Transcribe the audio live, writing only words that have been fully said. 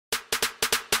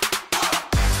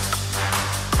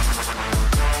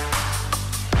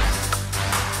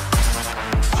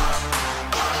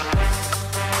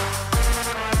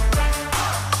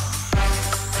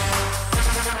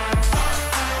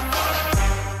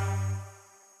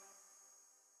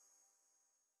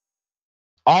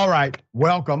All right,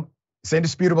 welcome. It's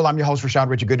indisputable. I'm your host, Rashad.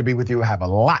 Richey. Good to be with you. I have a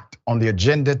lot on the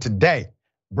agenda today.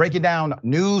 Breaking down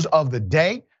news of the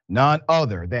day, none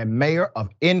other than Mayor of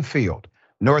Enfield,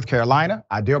 North Carolina,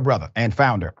 our dear brother and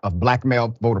founder of Black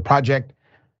Male Voter Project,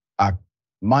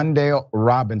 Mondale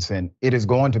Robinson. It is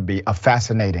going to be a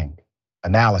fascinating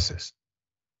analysis.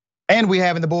 And we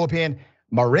have in the bullpen,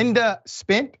 Miranda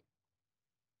Spent.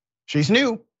 She's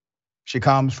new. She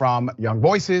comes from Young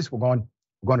Voices. We're going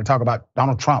to talk about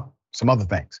Donald Trump, some other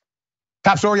things.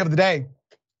 Top story of the day.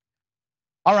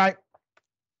 All right.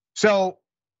 So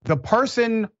the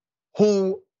person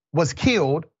who was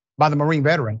killed by the Marine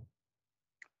veteran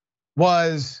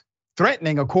was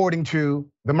threatening, according to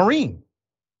the Marine.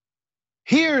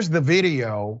 Here's the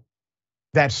video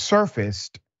that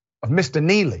surfaced of Mr.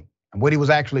 Neely and what he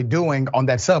was actually doing on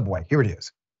that subway. Here it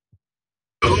is.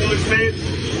 Homeless man,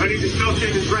 I need to shelter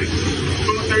in his rank.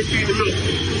 Food 13 to milk.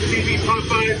 TV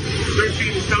Popeyes,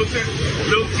 13 to shelter.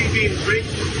 Milk, TV, and drink.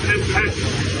 And passion.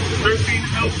 13 to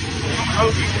milk. Food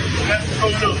hungry. That's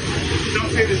going on.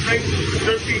 Shelter in his rank.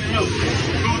 13 to milk.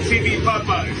 Food, TV,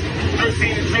 Popeyes.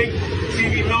 13 to drink.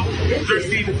 TV, milk.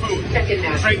 13 to food.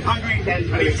 Drink hungry.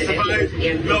 I need to survive.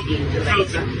 Milk,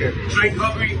 shelter. Drink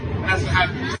hungry. That's what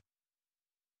happens.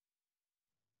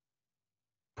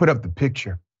 Put up the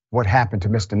picture. What happened to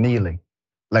Mr. Neely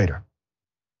later.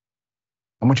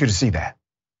 I want you to see that.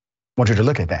 I want you to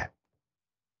look at that.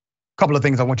 A couple of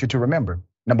things I want you to remember.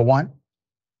 Number one,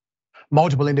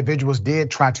 multiple individuals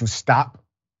did try to stop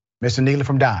Mr. Neely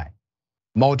from dying.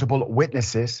 Multiple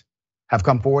witnesses have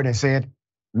come forward and said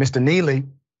Mr. Neely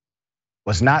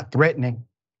was not threatening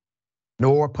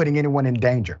nor putting anyone in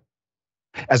danger.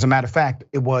 As a matter of fact,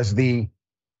 it was the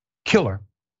killer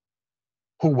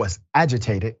who was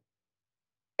agitated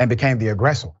and became the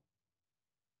aggressor.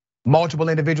 Multiple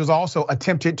individuals also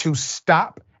attempted to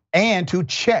stop and to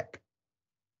check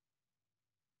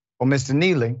on Mr.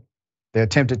 Neely. They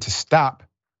attempted to stop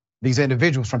these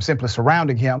individuals from simply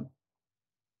surrounding him.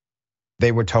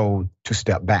 They were told to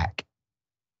step back.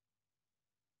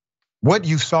 What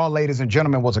you saw, ladies and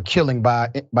gentlemen, was a killing by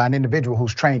an individual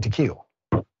who's trained to kill.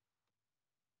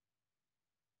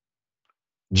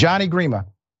 Johnny Grima,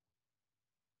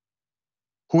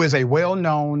 who is a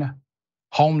well-known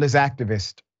homeless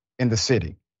activist in the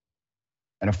city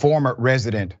and a former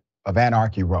resident of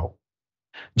Anarchy Row,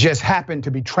 just happened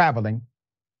to be traveling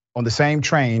on the same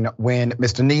train when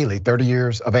Mr. Neely, 30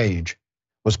 years of age,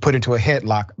 was put into a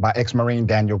headlock by ex-Marine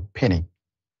Daniel Penny.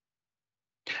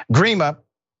 Grima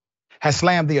has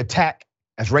slammed the attack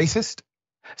as racist,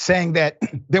 saying that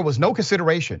there was no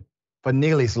consideration for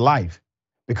Neely's life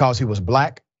because he was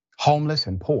black, homeless,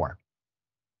 and poor.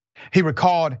 He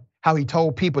recalled how he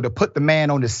told people to put the man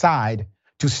on his side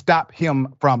to stop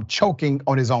him from choking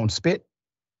on his own spit,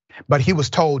 but he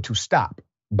was told to stop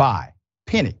by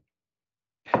Penny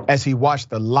as he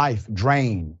watched the life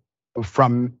drain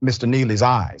from Mr. Neely's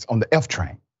eyes on the F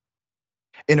train.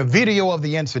 In a video of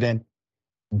the incident,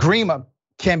 Grima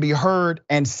can be heard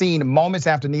and seen moments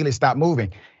after Neely stopped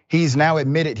moving. He's now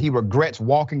admitted he regrets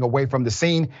walking away from the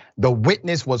scene. The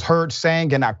witness was heard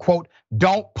saying, and I quote,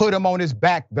 "Don't put him on his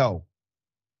back though.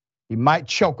 He might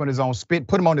choke on his own spit,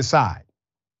 put him on his side."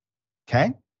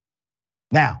 Okay?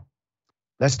 Now,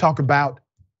 let's talk about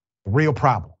the real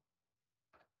problem.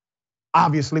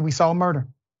 Obviously, we saw murder.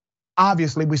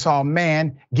 Obviously, we saw a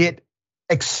man get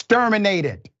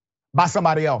exterminated by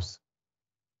somebody else.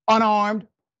 Unarmed,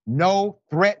 no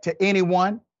threat to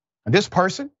anyone. And this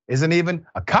person isn't even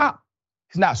a cop.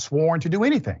 He's not sworn to do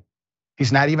anything.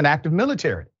 He's not even active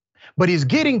military. But he's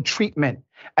getting treatment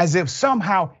as if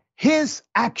somehow his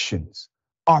actions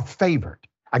are favored.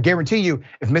 I guarantee you,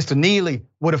 if Mr. Neely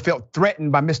would have felt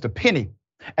threatened by Mr. Penny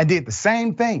and did the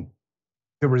same thing,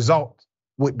 the result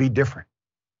would be different.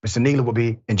 Mr. Neely would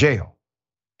be in jail.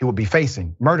 He would be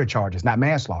facing murder charges, not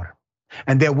manslaughter.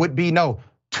 And there would be no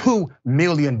 $2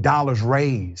 million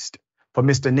raised for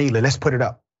Mr. Neely. Let's put it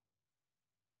up.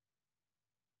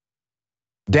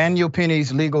 Daniel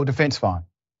Penny's legal defense fund.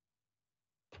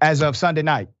 As of Sunday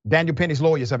night, Daniel Penny's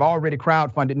lawyers have already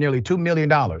crowdfunded nearly $2 million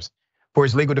for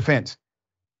his legal defense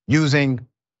using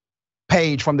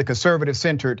page from the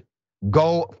conservative-centered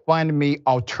GoFundMe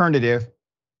alternative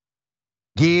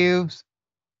Gives,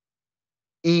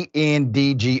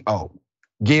 ENDGO,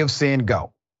 Give, Send,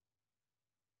 Go.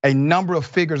 A number of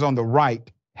figures on the right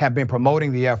have been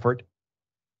promoting the effort,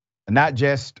 not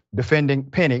just defending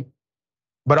Penny,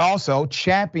 but also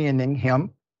championing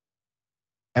him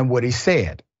and what he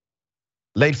said.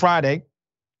 Late Friday,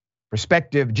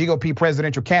 prospective GOP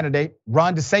presidential candidate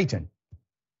Ron DeSantis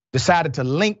decided to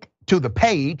link to the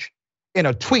page in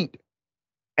a tweet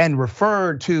and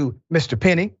referred to Mr.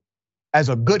 Penny as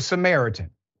a good Samaritan.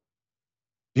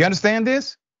 You understand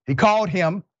this? He called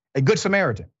him a good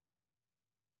Samaritan.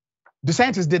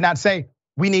 DeSantis did not say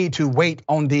we need to wait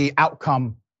on the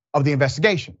outcome of the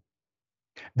investigation.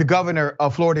 The governor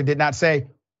of Florida did not say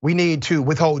we need to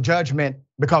withhold judgment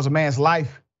because a man's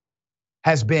life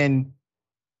has been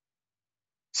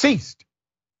seized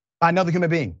by another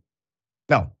human being.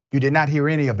 No, you did not hear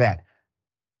any of that.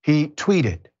 He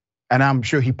tweeted, and I'm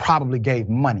sure he probably gave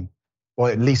money or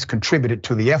at least contributed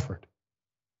to the effort.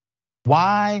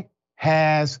 Why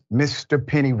has Mr.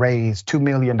 Penny raised $2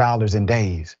 million in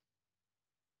days?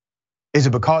 Is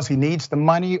it because he needs the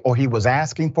money or he was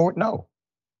asking for it? No.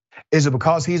 Is it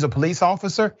because he's a police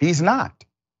officer? He's not.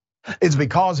 Is it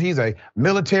because he's a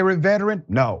military veteran?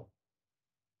 No.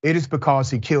 It is because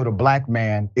he killed a black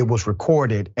man. It was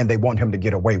recorded and they want him to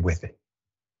get away with it.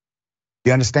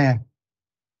 You understand?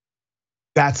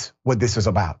 That's what this is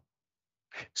about.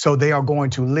 So they are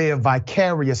going to live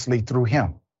vicariously through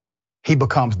him. He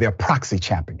becomes their proxy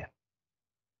champion.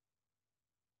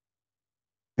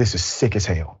 This is sick as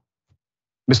hell.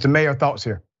 Mr. Mayor, thoughts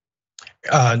here?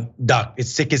 Doc,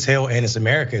 it's sick as hell and it's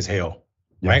America as hell,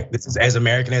 right? This is as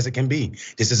American as it can be.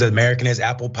 This is as American as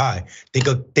apple pie.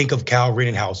 Think of Kyle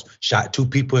Rittenhouse, shot 2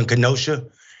 people in Kenosha,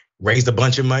 raised a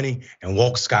bunch of money and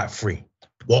walked scot-free.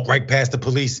 Walked right past the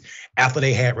police after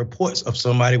they had reports of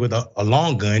somebody with a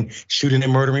long gun shooting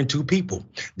and murdering 2 people.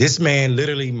 This man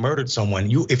literally murdered someone.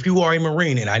 If you are a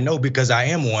Marine, and I know because I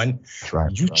am one,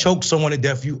 you choke someone to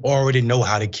death, you already know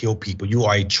how to kill people. You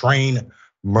are a trained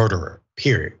murderer,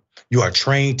 period. You are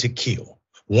trained to kill.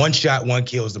 1 shot, 1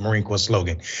 kill is the Marine Corps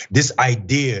slogan. This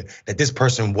idea that this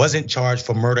person wasn't charged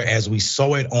for murder as we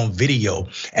saw it on video,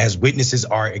 as witnesses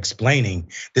are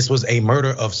explaining, this was a murder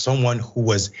of someone who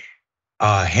was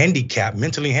handicapped,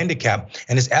 mentally handicapped,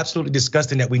 and it's absolutely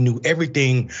disgusting that we knew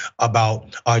everything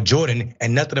about Jordan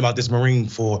and nothing about this Marine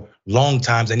for long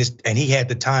times, and he had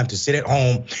the time to sit at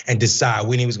home and decide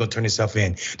when he was going to turn himself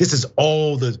in. This is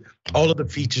all of the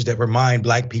features that remind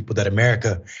black people that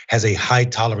America has a high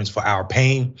tolerance for our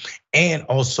pain, and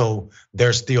also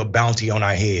there's still bounty on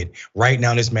our head. Right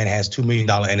now, this man has $2 million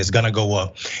and it's gonna go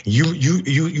up.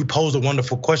 You posed a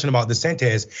wonderful question about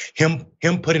DeSantis,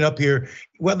 him putting up here,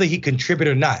 whether he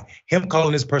contributed or not, him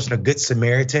calling this person a good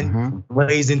Samaritan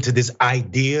plays into this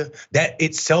idea that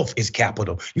itself is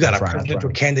capital. You got a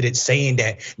presidential candidate saying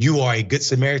that you are a good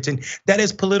Samaritan. That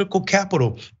is political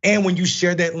capital. And when you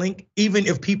share that link, even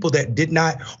if people that did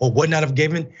not or would not have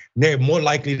given, they're more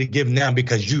likely to give now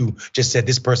because you just said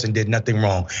this person did nothing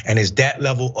wrong. And it's that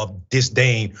level of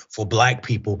disdain for black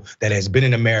people that has been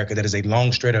in America, that is a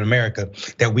long stretch in America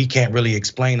that we can't really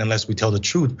explain unless we tell the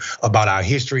truth about our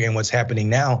history and what's happening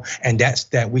now. And that's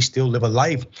that we still live a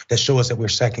life that shows us that we're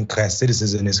second-class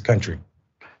citizens in this country.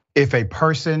 If a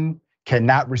person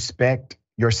cannot respect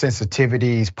your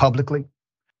sensitivities publicly,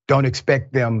 don't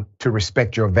expect them to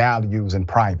respect your values in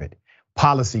private.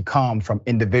 Policy comes from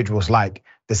individuals like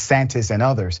DeSantis and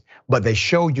others, but they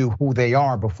show you who they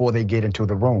are before they get into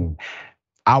the room.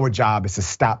 Our job is to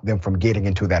stop them from getting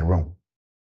into that room.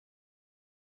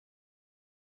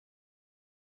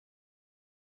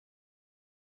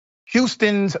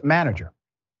 Houston's manager,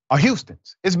 or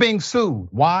Houston's, is being sued.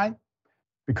 Why?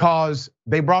 Because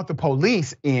they brought the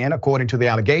police in, according to the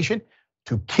allegation,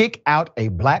 to kick out a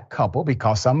black couple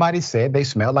because somebody said they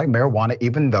smelled like marijuana,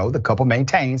 even though the couple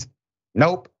maintains,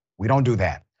 nope, we don't do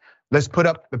that. Let's put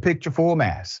up the picture full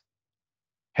mass.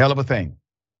 Hell of a thing.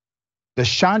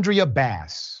 DeShandria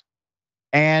Bass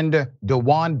and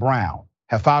DeJuan Brown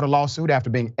have filed a lawsuit after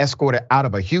being escorted out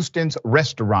of a Houston's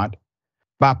restaurant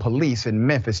by police in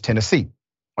Memphis, Tennessee.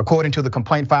 According to the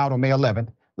complaint filed on May 11th,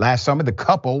 last summer, the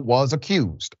couple was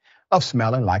accused of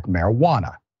smelling like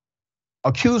marijuana.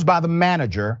 Accused by the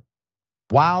manager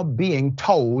while being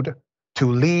told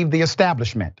to leave the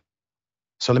establishment.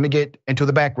 So let me get into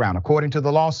the background. According to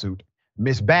the lawsuit,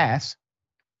 Ms. Bass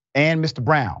and Mr.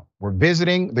 Brown were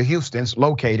visiting the Houstons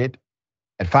located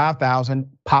at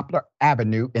 5000 Poplar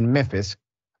Avenue in Memphis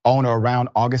on or around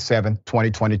August 7th,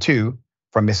 2022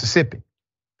 from Mississippi.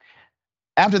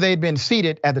 After they had been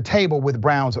seated at the table with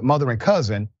Brown's mother and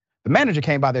cousin, the manager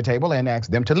came by their table and asked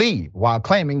them to leave while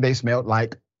claiming they smelled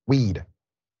like weed.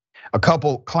 The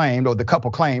couple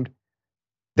claimed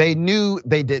they knew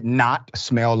they did not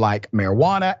smell like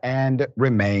marijuana and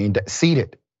remained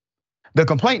seated. The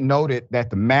complaint noted that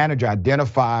the manager,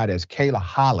 identified as Kayla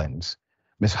Hollins,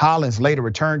 Ms. Hollins later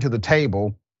returned to the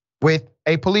table with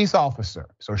a police officer.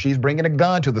 So she's bringing a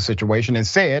gun to the situation and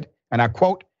said, and I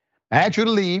quote, "I asked you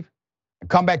to leave and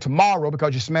come back tomorrow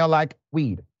because you smell like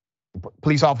weed." The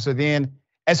police officer then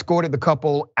escorted the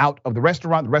couple out of the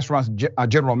restaurant. The restaurant's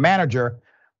general manager,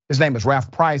 his name is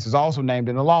Ralph Price, is also named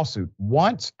in the lawsuit.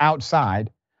 Once outside,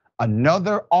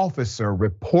 another officer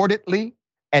reportedly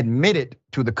admitted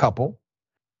to the couple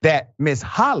that Ms.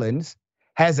 Hollins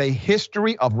has a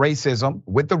history of racism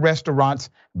with the restaurant's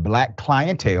black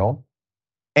clientele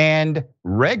and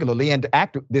regularly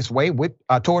act this way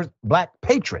towards black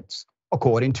patrons,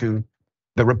 according to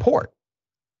the report.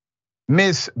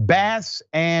 Ms. Bass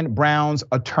and Brown's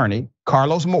attorney,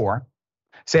 Carlos Moore,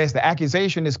 says the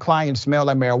accusation his client smelled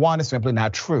like marijuana is simply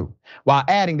not true, while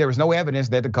adding there is no evidence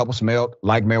that the couple smelled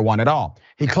like marijuana at all.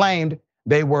 He claimed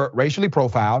they were racially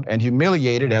profiled and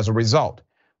humiliated as a result.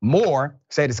 Moore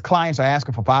said his clients are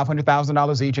asking for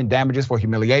 $500,000 each in damages for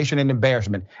humiliation and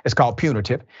embarrassment. It's called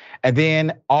punitive. And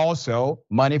then also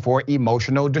money for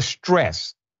emotional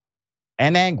distress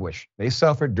and anguish they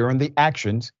suffered during the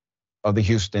actions of the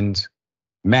Houston's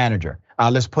manager.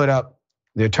 Let's put up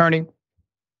the attorney.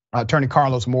 Attorney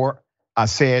Carlos Moore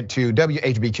said to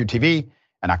WHBQ TV,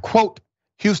 and I quote,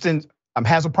 Houston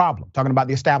has a problem, talking about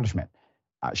the establishment.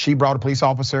 She brought a police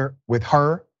officer with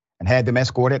her and had them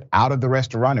escorted out of the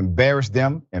restaurant, embarrassed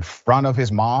them in front of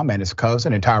his mom and his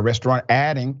cousin, entire restaurant,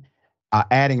 adding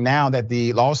now that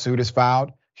the lawsuit is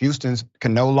filed, Houston's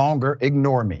can no longer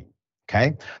ignore me,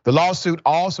 okay? The lawsuit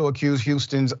also accused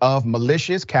Houston's of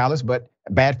malicious, callous, but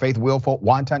bad faith, willful,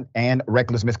 wanton, and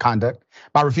reckless misconduct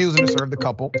by refusing to serve the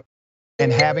couple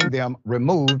and having them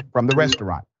removed from the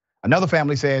restaurant. Another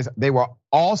family says they were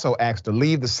also asked to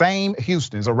leave the same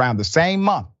Houston's around the same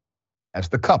month as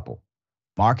the couple.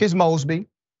 Marcus Mosby,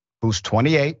 who's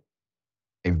 28,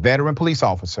 a veteran police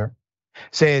officer,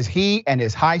 says he and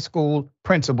his high school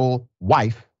principal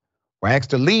wife were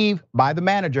asked to leave by the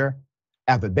manager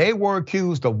after they were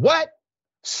accused of what?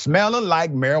 Smelling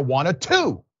like marijuana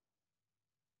too.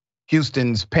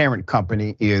 Houston's parent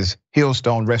company is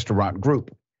Hillstone Restaurant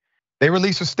Group. They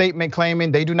released a statement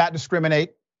claiming they do not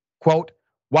discriminate. Quote,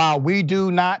 while we do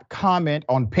not comment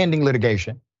on pending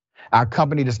litigation, our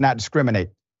company does not discriminate.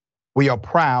 We are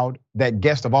proud that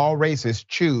guests of all races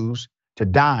choose to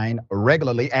dine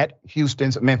regularly at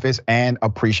Houston's, Memphis, and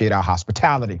appreciate our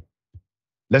hospitality.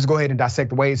 Let's go ahead and dissect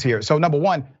the ways here. So number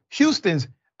one, Houston's,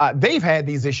 they've had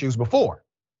these issues before,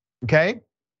 okay?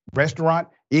 Restaurant,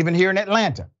 even here in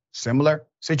Atlanta, similar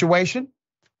situation,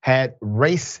 had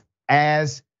race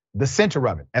as the center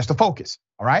of it, as the focus,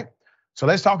 all right? So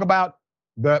let's talk about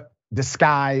the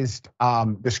disguised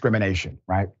discrimination,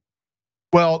 right?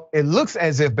 Well, it looks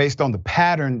as if based on the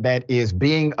pattern that is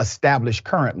being established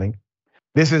currently,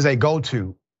 this is a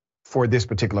go-to for this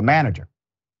particular manager.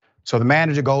 So the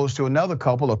manager goes to another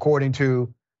couple, according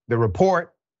to the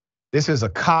report. This is a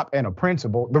cop and a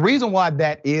principal. The reason why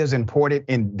that is important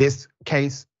in this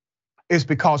case is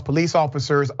because police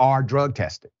officers are drug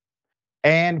tested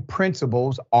and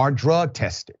principals are drug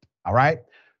tested, all right?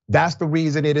 That's the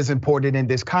reason it is important in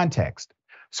this context.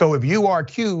 So if you are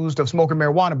accused of smoking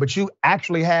marijuana, but you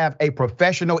actually have a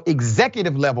professional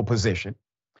executive level position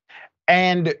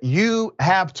and you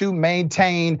have to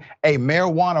maintain a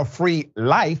marijuana-free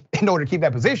life in order to keep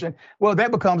that position, well,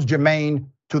 that becomes germane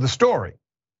to the story.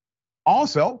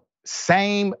 Also,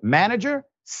 same manager,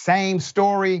 same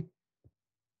story,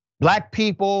 black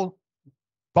people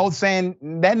both saying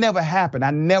that never happened.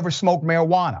 I never smoked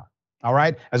marijuana, all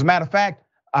right? As a matter of fact,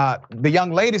 the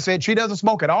young lady said she doesn't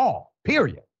smoke at all,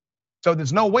 period. So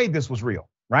there's no way this was real,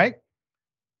 right?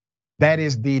 That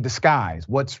is the disguise,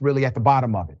 what's really at the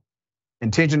bottom of it.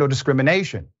 Intentional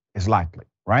discrimination is likely,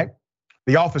 right?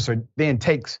 The officer then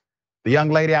takes the young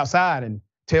lady outside and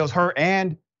tells her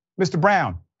and Mr.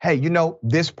 Brown, hey, you know,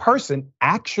 this person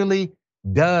actually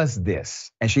does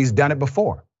this and she's done it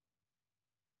before.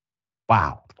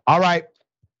 Wow, all right.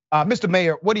 Mr.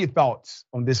 Mayor, what are your thoughts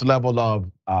on this level of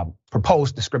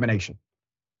proposed discrimination?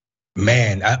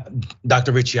 Man,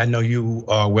 Dr. Richey, I know you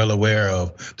are well aware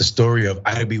of the story of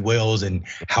Ida B. Wells and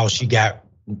how she got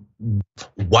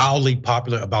wildly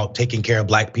popular about taking care of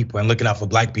black people and looking out for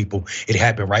black people. It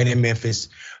happened right in Memphis.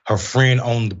 Her friend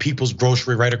owned the People's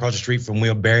Grocery right across the street from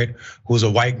Will Barrett, who was a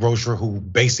white grocer who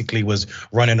basically was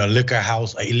running a liquor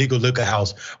house, an illegal liquor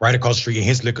house right across the street in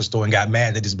his liquor store, and got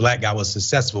mad that this black guy was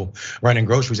successful running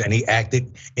groceries and he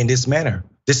acted in this manner.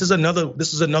 This is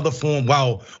another form.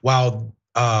 While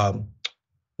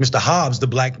Mr. Hobbs, the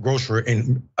black grocer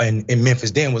in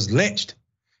Memphis then, was lynched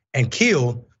and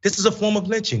killed. This is a form of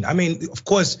lynching. I mean, of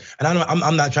course, and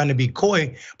I'm not trying to be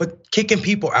coy, but kicking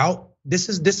people out this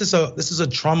is a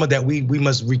trauma that we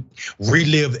must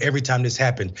relive every time this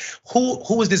happens.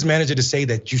 Who is this manager to say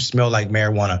that you smell like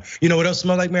marijuana? You know what else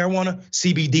smell like marijuana?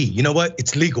 CBD. You know what?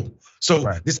 It's legal.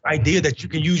 So this idea that you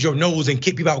can use your nose and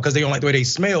kick people out because they don't like the way they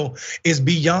smell is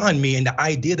beyond me. And the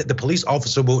idea that the police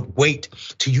officer would wait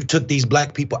till you took these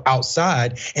black people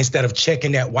outside instead of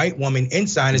checking that white woman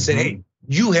inside and said, hey,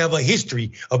 you have a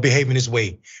history of behaving this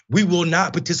way. We will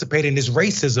not participate in this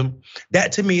racism.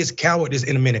 That to me is cowardice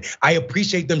in a minute. I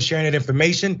appreciate them sharing that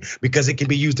information because it can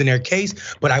be used in their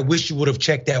case, but I wish you would have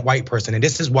checked that white person. And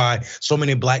this is why so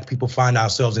many black people find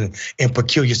ourselves in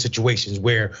peculiar situations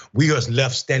where we are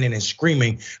left standing and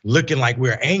screaming, looking like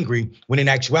we're angry, when in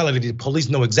actuality, the police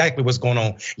know exactly what's going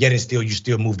on, yet and still you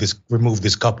still remove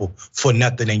this couple for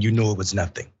nothing and you knew it was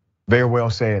nothing. Very well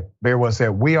said. Very well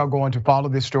said. We are going to follow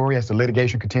this story as the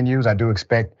litigation continues. I do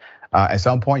expect at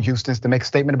some point Houston's to make a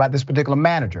statement about this particular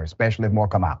manager, especially if more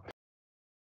come out.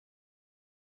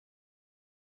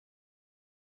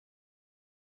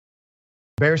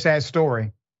 Very sad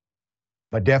story,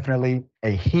 but definitely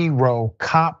a hero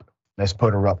cop. Let's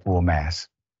put her up full mass.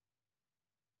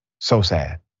 So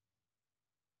sad.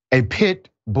 A pit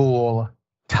bull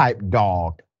type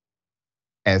dog,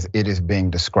 as it is being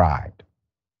described,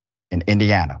 in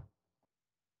Indiana,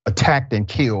 attacked and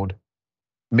killed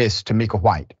Miss Tamika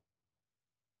White.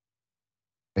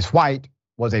 Miss White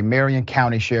was a Marion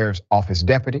County Sheriff's Office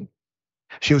deputy.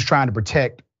 She was trying to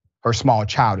protect her small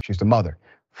child, she's the mother,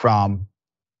 from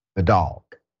the dog.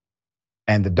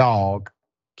 And the dog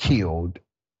killed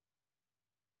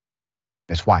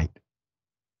Miss White.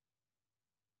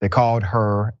 They called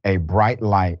her a bright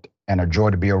light and a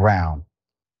joy to be around.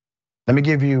 Let me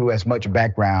give you as much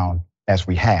background as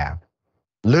we have.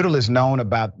 Little is known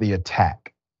about the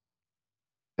attack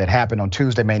that happened on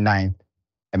Tuesday, May 9th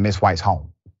at Miss White's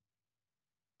home.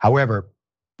 However,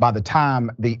 by the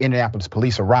time the Indianapolis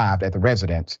police arrived at the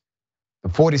residence, the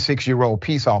 46-year-old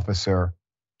peace officer,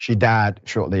 she died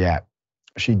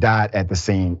at the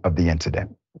scene of the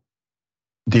incident.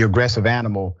 The aggressive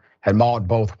animal had mauled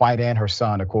both White and her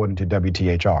son, according to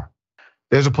WTHR.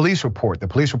 There's a police report. The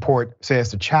police report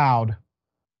says the child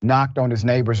knocked on his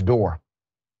neighbor's door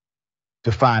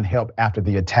to find help after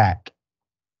the attack.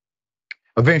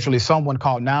 Eventually, someone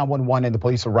called 911 and the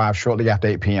police arrived shortly after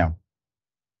 8 p.m.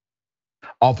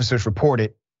 Officers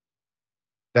reported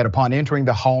that upon entering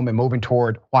the home and moving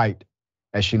toward White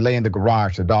as she lay in the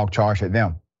garage, the dog charged at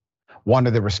them. One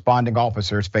of the responding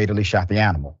officers fatally shot the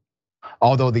animal.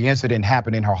 Although the incident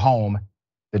happened in her home,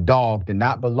 the dog did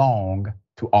not belong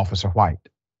to Officer White.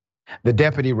 The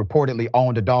deputy reportedly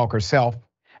owned a dog herself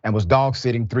and was dog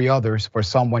sitting 3 others for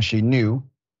someone she knew.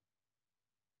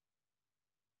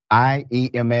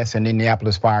 IEMS and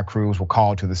Indianapolis fire crews were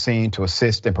called to the scene to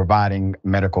assist in providing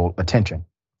medical attention.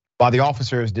 While the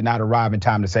officers did not arrive in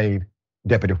time to save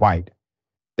Deputy White,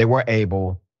 they were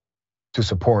able to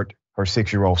support her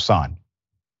 6-year-old son.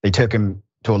 They took him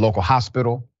to a local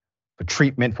hospital for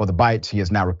treatment for the bites. He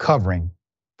is now recovering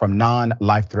from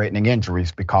non-life-threatening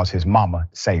injuries because his mama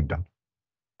saved him.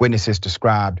 Witnesses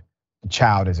described the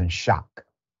child as in shock.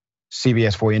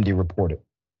 CBS 4 Indy reported.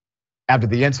 After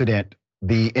the incident,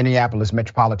 the Indianapolis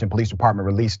Metropolitan Police Department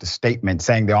released a statement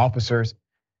saying the officers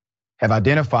have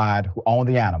identified who owned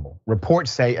the animal.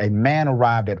 Reports say a man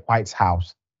arrived at White's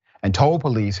house and told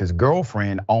police his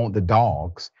girlfriend owned the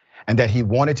dogs and that he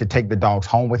wanted to take the dogs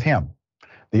home with him.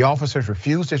 The officers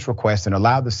refused this request and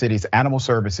allowed the city's animal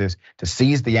services to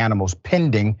seize the animals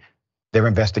pending their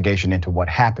investigation into what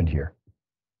happened here.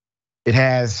 It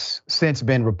has since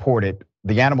been reported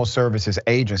the Animal Services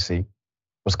Agency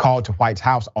was called to White's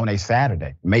house on a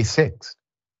Saturday, May 6th,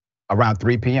 around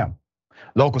 3 p.m.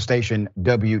 Local station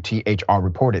WTHR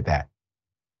reported that.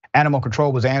 Animal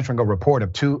Control was answering a report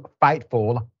of 2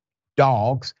 fightful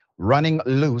dogs running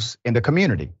loose in the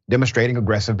community, demonstrating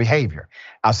aggressive behavior.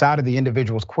 Outside of the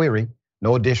individual's query,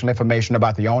 no additional information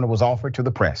about the owner was offered to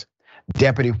the press.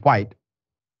 Deputy White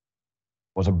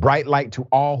was a bright light to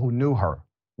all who knew her.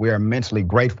 We are immensely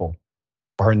grateful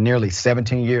for her nearly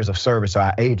 17 years of service to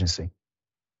our agency.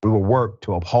 We will work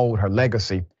to uphold her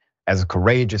legacy as a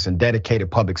courageous and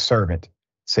dedicated public servant,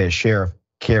 says Sheriff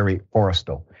Kerry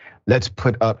Forrestal. Let's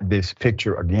put up this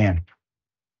picture again.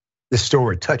 This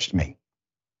story touched me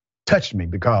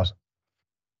because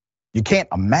you can't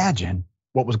imagine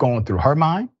what was going through her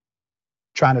mind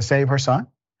trying to save her son,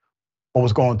 what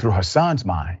was going through her son's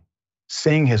mind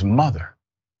seeing his mother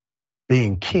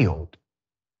being killed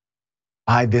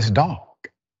by this dog.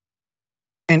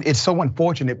 And it's so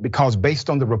unfortunate because based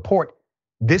on the report,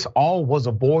 this all was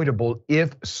avoidable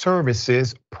if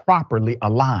services properly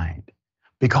aligned,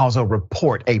 because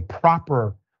a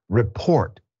proper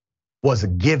report was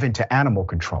given to animal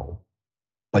control,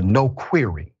 but no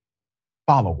query,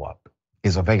 follow-up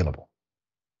is available.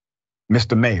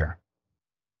 Mr. Mayor,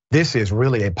 this is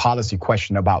really a policy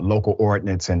question about local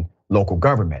ordinance and local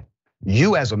government.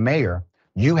 You as a mayor,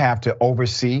 you have to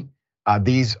oversee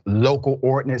these local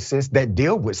ordinances that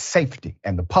deal with safety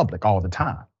and the public all the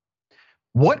time.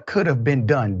 What could have been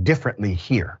done differently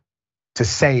here to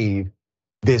save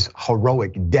this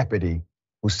heroic deputy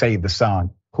who saved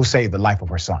the life of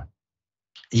her son?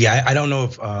 Yeah, I don't know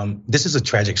if this is a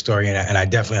tragic story, and I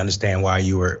definitely understand why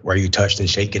you touched and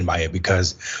shaken by it,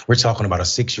 because we're talking about a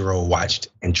 6-year-old watched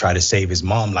and tried to save his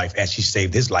mom's life as she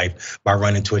saved his life by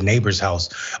running to a neighbor's house.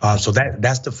 So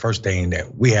that's the first thing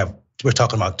that we have. We're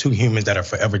talking about two humans that are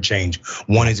forever changed.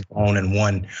 One is gone and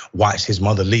one watched his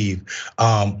mother leave,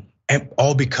 and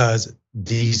all because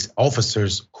these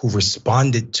officers who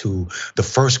responded to the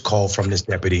first call from this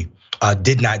deputy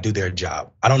did not do their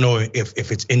job. I don't know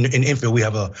if it's in infield, we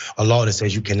have a law that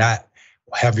says you cannot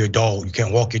have your dog, you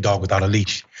can't walk your dog without a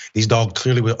leash. These dogs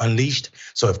clearly were unleashed.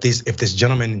 So if this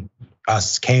gentleman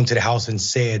came to the house and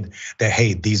said that,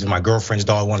 hey, these are my girlfriend's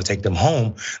dog, I want to take them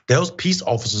home, those peace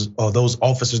officers or those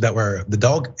officers that were the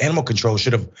dog animal control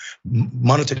should have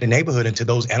monitored the neighborhood until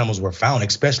those animals were found,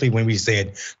 especially when we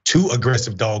said 2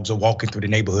 aggressive dogs are walking through the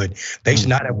neighborhood. They should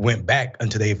not have went back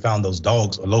until they found those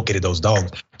dogs or located those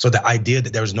dogs. So the idea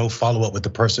that there was no follow-up with the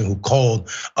person who called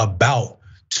about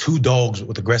 2 dogs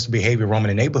with aggressive behavior roaming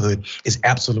the neighborhood is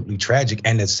absolutely tragic.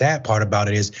 And the sad part about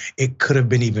it is it could have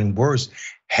been even worse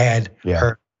had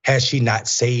she not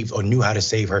saved or knew how to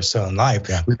save her son's life.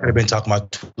 We could have been talking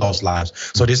about 2 lost lives.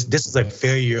 So this is a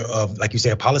failure of, like you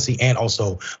said, policy and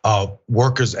also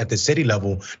workers at the city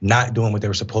level not doing what they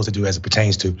were supposed to do as it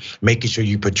pertains to making sure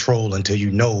you patrol until you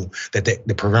know that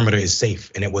the perimeter is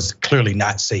safe, and it was clearly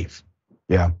not safe.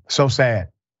 Yeah, so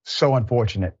sad, so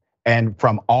unfortunate. And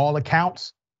from all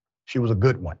accounts, she was a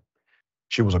good one.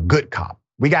 She was a good cop.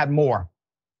 We got more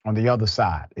on the other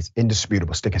side. It's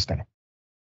indisputable. Stick and stay.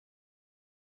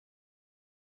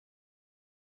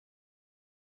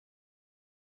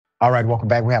 All right, welcome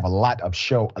back. We have a lot of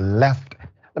show left.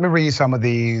 Let me read some of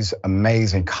these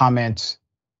amazing comments.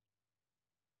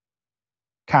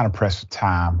 Kind of pressed for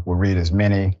time. We'll read as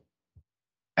many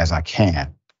as I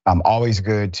can. Always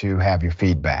good to have your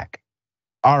feedback.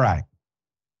 All right.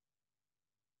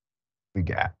 We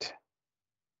got.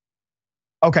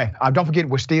 Okay, don't forget,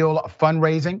 we're still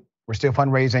fundraising. We're still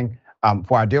fundraising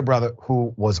for our dear brother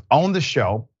who was on the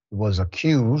show, was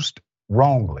accused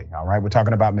wrongly. All right, we're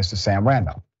talking about Mr. Sam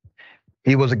Randolph.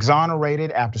 He was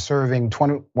exonerated after serving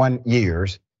 21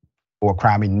 years for a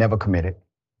crime he never committed.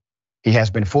 He has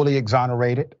been fully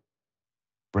exonerated,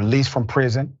 released from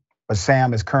prison, but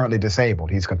Sam is currently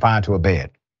disabled. He's confined to a bed.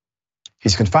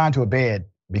 He's confined to a bed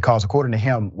because, according to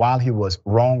him, while he was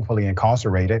wrongfully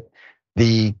incarcerated,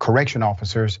 the correction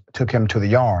officers took him to the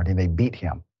yard and they beat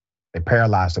him. They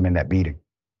paralyzed him in that beating.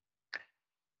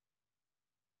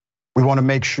 We want to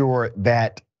make sure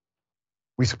that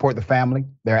we support the family.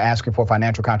 They're asking for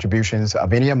financial contributions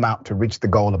of any amount to reach the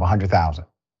goal of 100,000.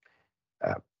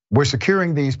 We're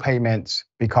securing these payments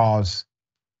because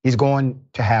he's going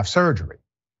to have surgery.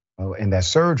 In that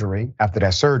surgery, after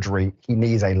that surgery, he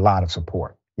needs a lot of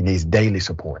support. He needs daily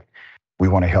support. We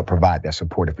want to help provide that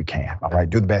support if we can. All right,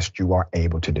 do the best you are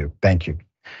able to do. Thank you.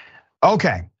 Okay,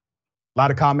 a lot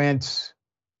of comments.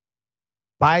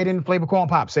 Biden Flavor Corn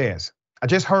Pop says, I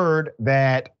just heard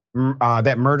that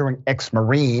that murdering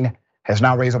ex-Marine has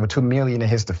now raised over $2 million in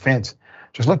his defense.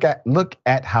 Just look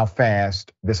at how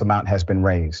fast this amount has been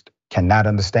raised. Cannot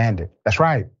understand it. That's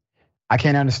right. I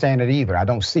can't understand it either. I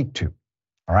don't seek to.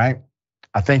 All right.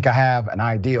 I think I have an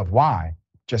idea of why,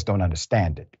 just don't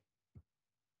understand it.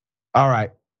 All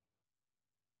right.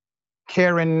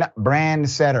 Karen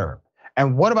Brandsetter.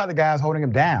 And what about the guys holding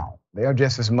him down? They are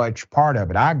just as much part of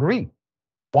it. I agree,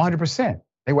 100%.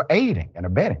 They were aiding and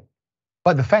abetting.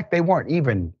 But the fact they weren't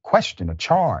even questioned or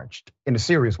charged in a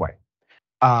serious way,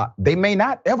 they may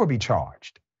not ever be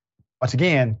charged. Once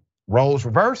again, roles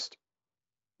reversed.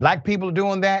 Black people are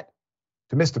doing that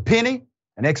to Mr. Penny,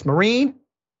 an ex-Marine.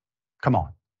 Come on,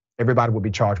 everybody will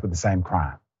be charged with the same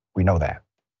crime. We know that.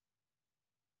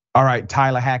 All right,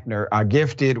 Tyler Hackner,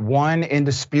 gifted 1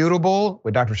 indisputable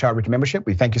with Dr. Rashad Richey membership.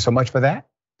 We thank you so much for that.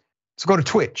 Let's go to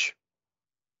Twitch.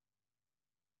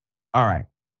 All right.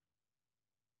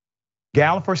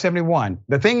 Gallagher 71.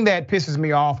 The thing that pisses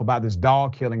me off about this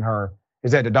dog killing her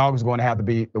is that the dog is going to have to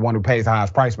be the one who pays the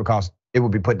highest price because it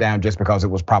would be put down just because it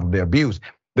was probably abused.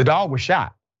 The dog was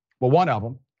shot. Well, one of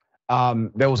them.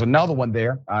 There was another one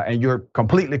there, and you're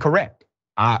completely correct.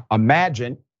 I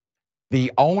imagine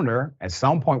the owner at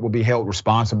some point will be held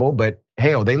responsible, but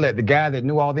Hell, they let the guy that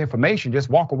knew all the information just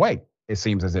walk away, it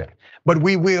seems as if. But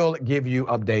we will give you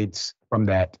updates from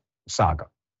that saga.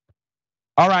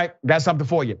 All right, got something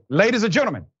for you. Ladies and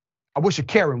gentlemen, I wish a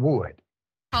Karen would.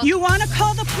 You want to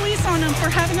call the police on him for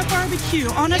having a barbecue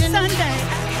on a Sunday.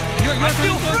 I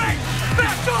feel free!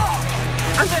 Back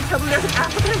off! I'm going to tell them there's an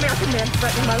African-American man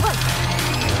threatening my life.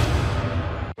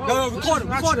 Go,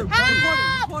 record him.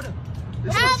 Help!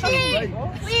 Help me!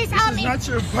 Please help me! This is not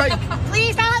your bike.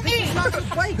 Please help me!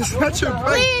 It's not your bike.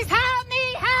 Please help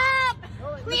me! Help!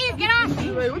 Please get off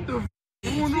me! Wait, what the f***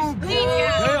 going on, bro? Please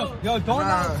get Yo, don't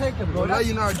let him take it, bro. Now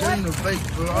you're not getting the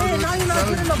bike, bro. Now you're not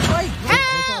getting the bike.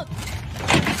 Help!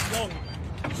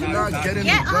 You're not getting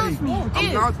Get the off bike. me, I'm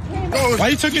dude. not. Bro, Why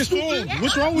you took his phone?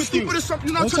 What's wrong with you? stupid as something.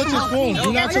 You're Don't not touch touching his my phone. phone.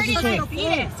 Do not touch his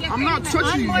phone. I'm not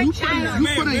touching you.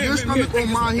 You putting your stomach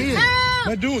on my hand.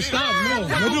 My dude, stop. No,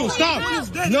 my dude, stop.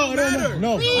 No.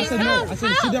 I said no. I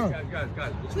said sit down.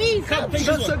 Please help me!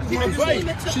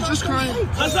 She's just crying.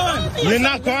 You're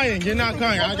not crying. You're not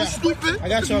crying. I got Stupid. I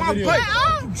got It's your my video. bike.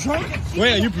 I'm drunk.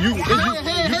 Wait, you pulled it out?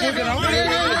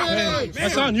 Hey,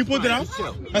 Hassan, you pulled it out?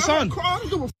 Hassan,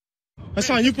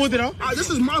 Hassan, you pulled it out? This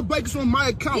is my bike. It's on my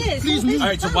account. Please move. All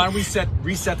right, so why don't we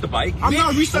reset the bike? I'm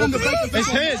not resetting the bike. It's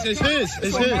his. It's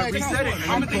his. Reset it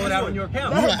and then pull it out on your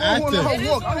account. You're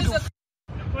active.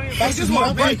 That's just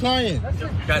my fake crying.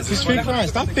 Guys, He's fake crying.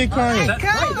 Stop fake crying.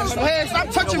 Hey, stop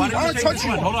touching me. I don't touch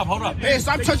you. Hold up. Hey,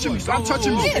 stop touching me. Stop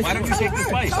touching me. Why don't you take this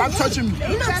bike? Stop touching me.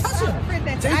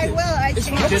 I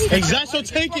will. Exactly. So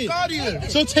take Fuck out of here.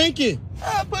 it. So take it.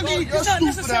 Buddy, you're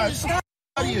stupid ass. Stop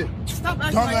out of here.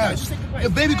 Dumbass.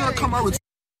 Your baby gonna come out with.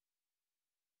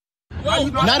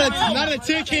 Not a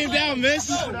tear came down, miss.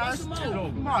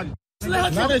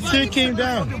 Not a tear came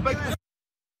down.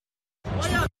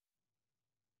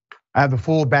 I have the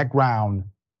full background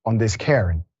on this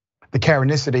Karen. The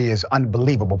Karenicity is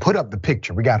unbelievable. Put up the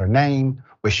picture. We got her name,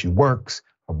 where she works,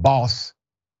 her boss.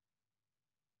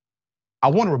 I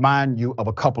want to remind you of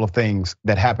a couple of things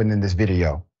that happened in this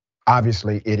video.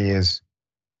 Obviously, it is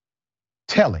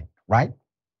telling, right?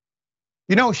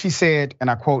 You know, she said, and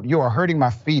I quote, "You are hurting my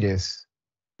fetus,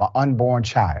 my unborn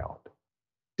child."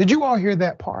 Did you all hear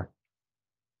that part?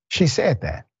 She said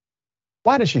that.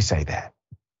 Why did she say that?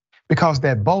 Because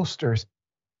that bolsters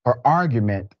her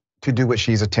argument to do what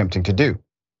she's attempting to do,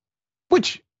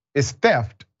 which is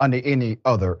theft under any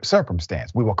other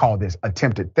circumstance. We will call this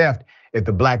attempted theft if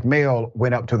the black male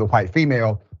went up to the white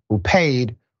female who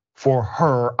paid for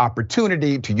her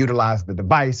opportunity to utilize the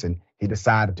device and he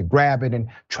decided to grab it and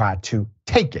try to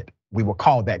take it. We will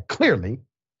call that clearly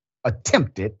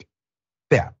attempted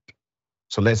theft.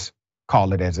 So let's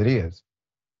call it as it is.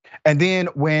 And then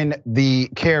when the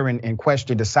Karen in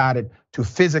question decided to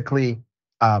physically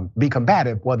be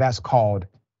combative, well, that's called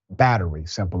battery,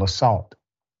 simple assault.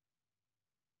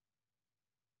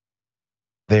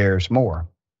 There's more.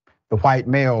 The white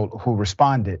male who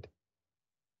responded,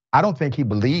 I don't think he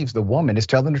believes the woman is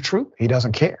telling the truth. He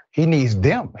doesn't care. He needs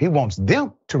them. He wants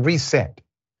them to reset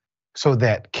so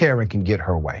that Karen can get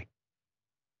her way.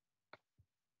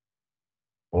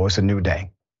 Oh, it's a new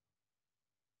day.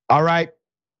 All right.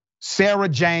 Sarah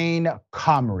Jane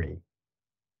Comrie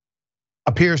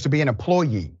appears to be an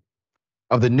employee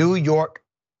of the New York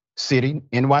City,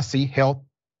 NYC Health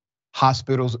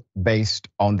Hospitals based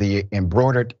on the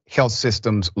embroidered health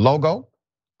system's logo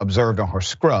observed on her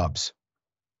scrubs.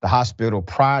 The hospital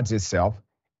prides itself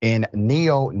in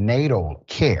neonatal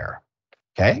care,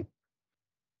 okay?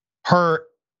 Her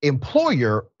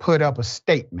employer put up a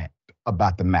statement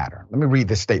about the matter. Let me read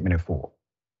this statement in full.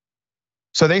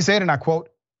 So they said, and I quote,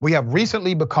 "We have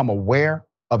recently become aware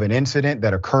of an incident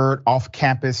that occurred off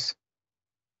campus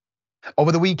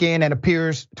over the weekend and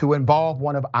appears to involve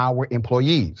one of our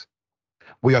employees.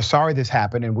 We are sorry this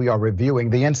happened and we are reviewing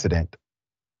the incident.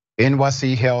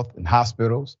 NYC Health and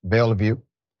Hospitals, Bellevue,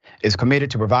 is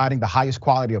committed to providing the highest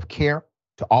quality of care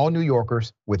to all New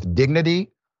Yorkers with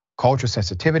dignity, cultural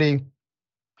sensitivity,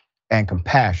 and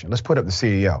compassion." Let's put up the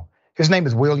CEO. His name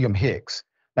is William Hicks.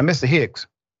 Now, Mr. Hicks,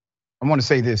 I want to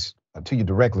say this to you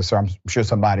directly, sir. I'm sure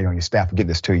somebody on your staff will get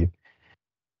this to you.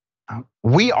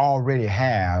 We already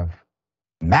have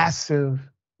massive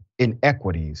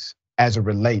inequities as it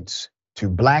relates to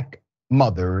black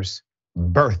mothers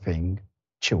birthing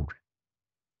children.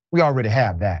 We already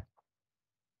have that.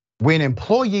 When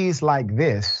employees like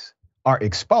this are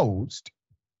exposed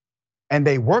and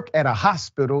they work at a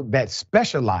hospital that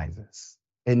specializes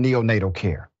in neonatal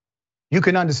care, you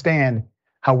can understand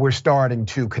how we're starting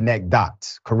to connect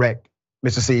dots, correct,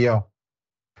 Mr. CEO?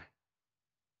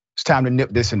 It's time to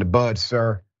nip this in the bud,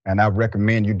 sir, and I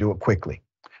recommend you do it quickly.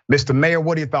 Mr. Mayor,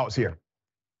 what are your thoughts here?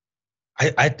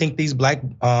 I think these black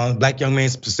young men,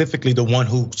 specifically the one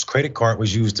whose credit card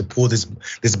was used to pull this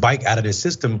bike out of the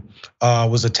system,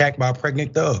 was attacked by a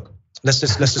pregnant thug. Let's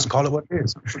just call it what it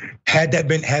is. Had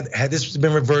this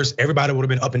been reversed, everybody would have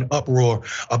been up in uproar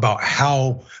about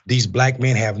how these black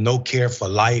men have no care for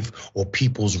life or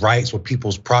people's rights or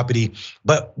people's property.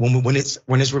 But when it's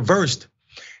reversed,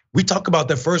 we talk about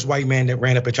the first white man that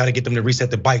ran up and tried to get them to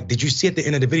reset the bike. Did you see at the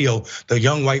end of the video, the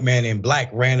young white man in black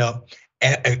ran up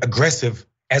aggressive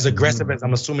as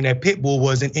I'm assuming that pit bull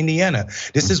was in Indiana.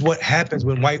 This is what happens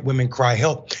when white women cry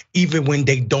help, even when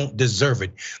they don't deserve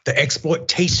it. The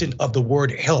exploitation of the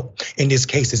word help in this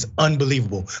case is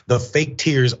unbelievable. The fake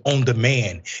tears on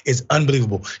demand is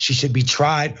unbelievable. She should be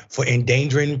tried for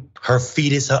endangering her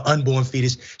fetus, her unborn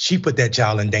fetus. She put that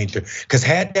child in danger. Because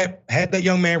had that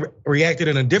young man reacted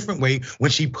in a different way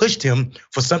when she pushed him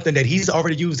for something that he's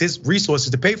already used his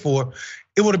resources to pay for,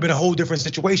 it would have been a whole different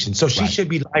situation. So she should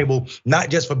be liable, not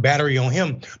just for battery on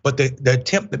him, but the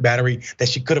attempted battery that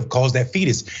she could have caused that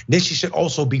fetus. Then she should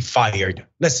also be fired.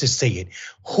 Let's just say it.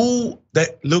 Who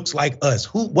that looks like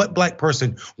us? What black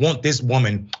person want this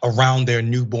woman around their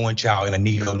newborn child in a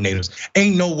neonatals?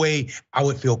 Ain't no way I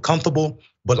would feel comfortable.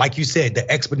 But like you said, the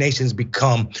explanations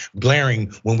become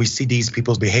glaring when we see these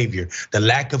people's behavior. The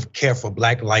lack of care for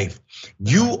black life.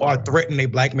 You are threatening a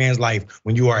black man's life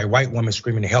when you are a white woman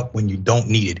screaming to help when you don't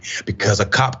need it. Because a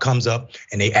cop comes up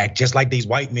and they act just like these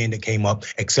white men that came up,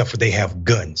 except for they have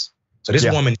guns. So this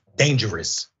woman is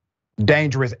dangerous.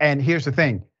 Dangerous, and here's the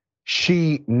thing,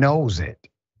 she knows it.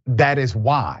 That is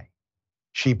why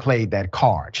she played that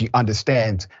card. She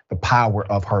understands the power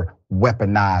of her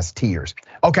weaponized tears.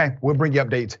 Okay, we'll bring you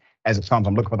updates as it comes.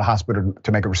 I'm looking for the hospital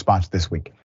to make a response this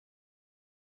week.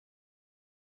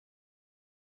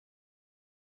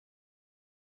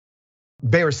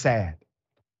 Very sad.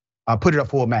 Put it up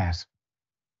full mass.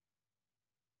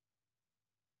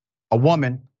 A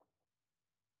woman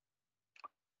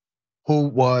who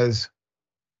was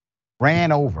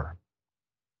ran over,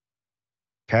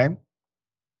 okay,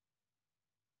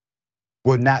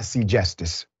 will not see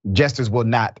justice. Justice will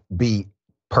not be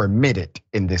permitted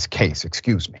in this case,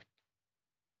 excuse me.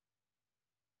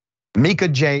 Mika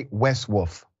J.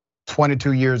 Westwolf,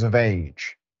 22 years of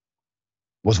age,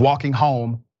 was walking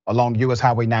home along US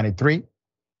Highway 93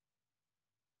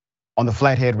 on the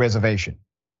Flathead Reservation.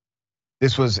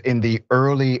 This was in the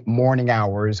early morning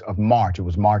hours of March. It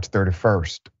was March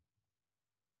 31st.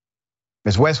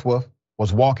 Ms. Westwolf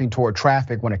was walking toward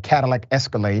traffic when a Cadillac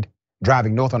Escalade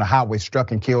driving north on the highway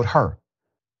struck and killed her.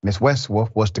 Ms.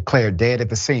 Westwolf was declared dead at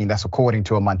the scene. That's according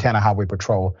to a Montana Highway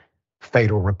Patrol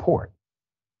fatal report.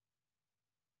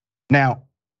 Now,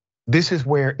 this is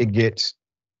where it gets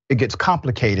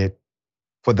complicated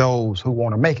for those who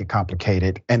want to make it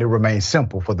complicated, and it remains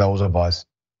simple for those of us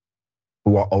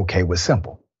who are okay with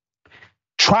simple.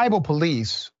 Tribal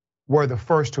police were the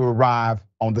first to arrive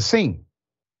on the scene,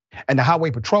 and the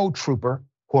Highway Patrol trooper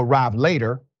who arrived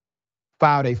later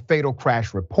filed a fatal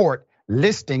crash report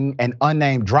listing an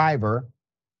unnamed driver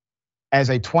as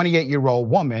a 28-year-old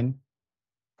woman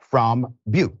from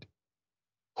Butte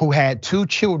who had 2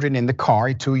 children in the car,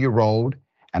 a 2-year-old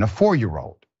and a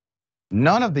 4-year-old.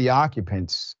 None of the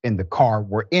occupants in the car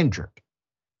were injured.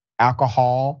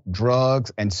 Alcohol,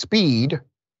 drugs, and speed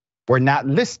were not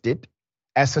listed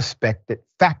as suspected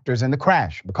factors in the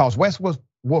crash. Because Westwolf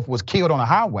was killed on a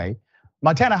highway,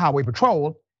 Montana Highway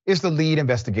Patrol is the lead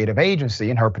investigative agency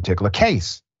in her particular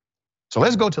case. So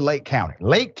let's go to Lake County.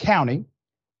 Lake County,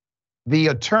 the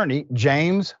attorney,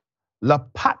 James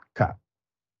Lapatka,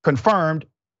 confirmed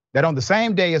that on the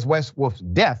same day as Westwolf's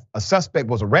death, a suspect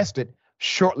was arrested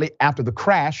shortly after the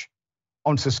crash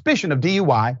on suspicion of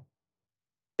DUI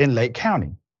in Lake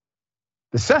County.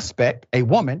 The suspect, a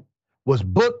woman, was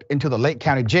booked into the Lake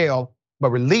County jail, but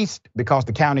released because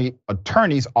the county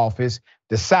attorney's office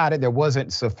decided there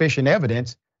wasn't sufficient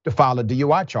evidence to file a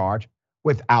DUI charge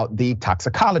without the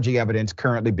toxicology evidence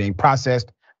currently being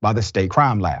processed by the state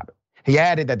crime lab. He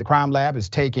added that the crime lab is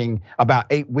taking about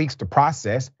 8 weeks to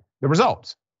process the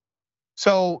results.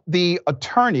 So the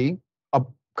attorney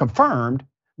confirmed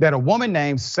that a woman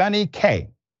named Sunny K,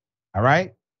 all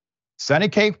right, Sunny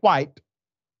K White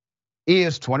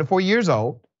is 24 years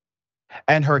old,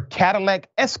 and her Cadillac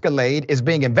Escalade is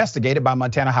being investigated by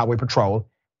Montana Highway Patrol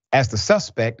as the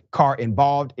suspect car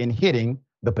involved in hitting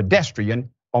the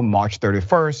pedestrian on March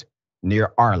 31st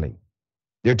near Arley.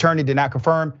 The attorney did not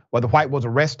confirm whether White was the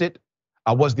arrested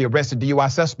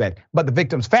DUI suspect, but the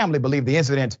victim's family believed the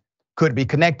incident could be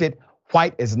connected.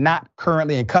 White is not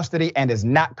currently in custody and is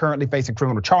not currently facing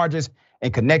criminal charges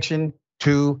in connection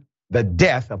to the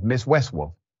death of Ms.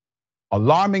 Westwolf.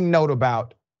 Alarming note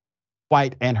about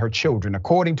White and her children,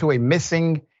 according to a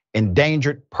missing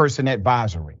endangered person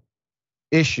advisory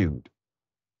issued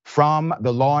from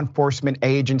the law enforcement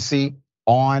agency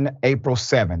on April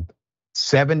 7th,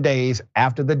 7 days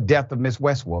after the death of Ms.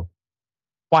 Westwolf.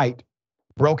 White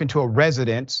broke into a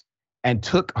residence and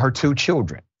took her 2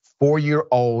 children,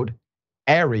 4-year-old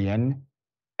Arian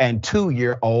and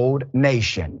 2-year-old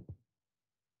Nation.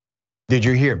 Did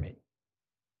you hear me?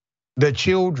 The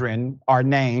children are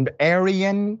named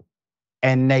Arian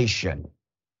and Nation.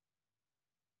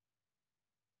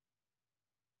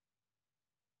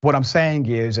 What I'm saying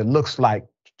is it looks like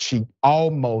she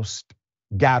almost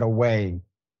got away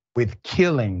with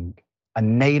killing a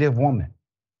Native woman,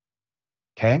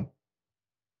 okay?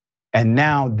 And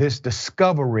now this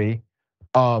discovery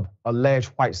of alleged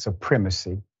white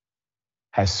supremacy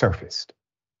has surfaced.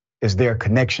 Is there a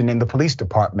connection in the police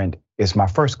department? Is my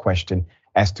first question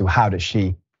as to how did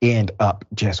she end up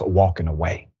just walking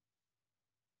away?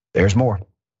 There's more.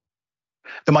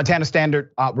 The Montana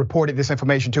Standard reported this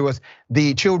information to us.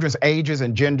 The children's ages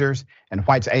and genders and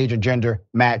White's age and gender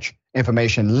match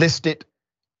information listed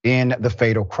in the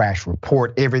fatal crash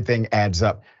report. Everything adds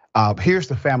up. Here's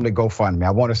the family GoFundMe.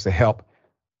 I want us to help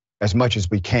as much as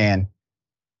we can.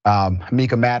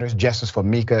 Mika Matters, Justice for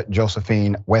Mika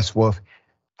Josephine Westwolf.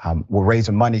 We're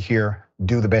raising money here.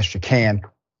 Do the best you can.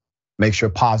 Make sure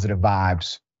positive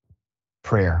vibes,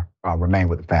 prayer remain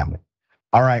with the family.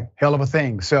 All right, hell of a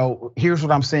thing. So here's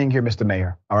what I'm seeing here, Mr.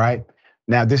 Mayor, all right?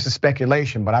 Now this is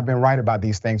speculation, but I've been right about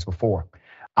these things before.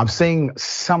 I'm seeing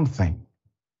something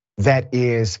that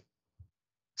is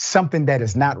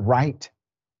not right,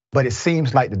 but it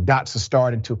seems like the dots are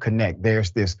starting to connect.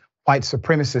 There's this white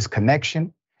supremacist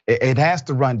connection. It has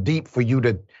to run deep for you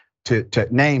to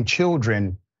name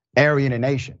children Aryan and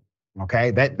Nation,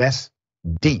 okay? That's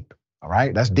deep, all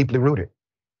right? That's deeply rooted.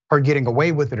 Her getting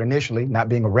away with it initially, not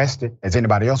being arrested as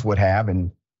anybody else would have,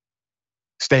 and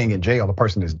staying in jail, the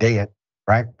person is dead,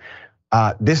 right?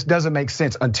 This doesn't make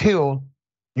sense until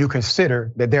you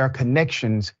consider that there are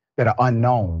connections that are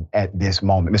unknown at this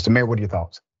moment. Mr. Mayor, what are your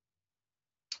thoughts?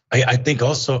 I think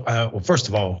also, well, first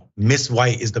of all, Miss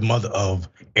White is the mother of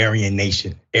Aryan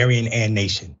and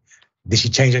Nation. Did she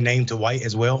change her name to White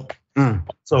as well?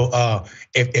 So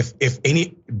if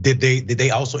any, did they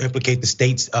also implicate the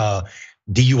state's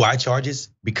DUI charges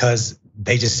because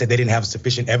they just said they didn't have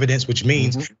sufficient evidence, which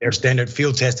means their standard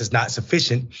field test is not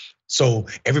sufficient. So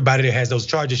everybody that has those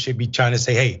charges should be trying to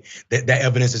say, hey, that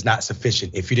evidence is not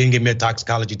sufficient. If you didn't give me a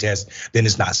toxicology test, then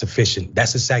it's not sufficient.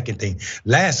 That's the second thing.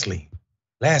 Lastly,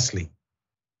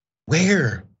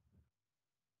 where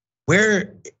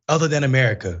other than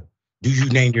America do you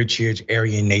name your children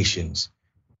Aryan nations?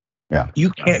 Yeah,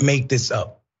 you can't make this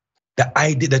up. The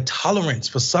idea, the tolerance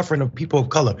for suffering of people of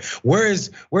color. Where is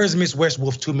Miss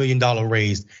Westwolf's $2 million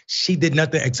raised? She did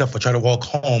nothing except for try to walk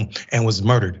home and was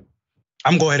murdered.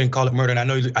 I'm going ahead and call it murder.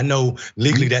 And I know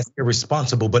legally that's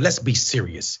irresponsible, but let's be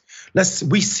serious.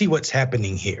 We see what's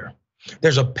happening here.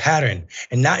 There's a pattern,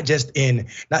 and not just in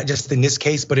this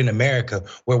case, but in America,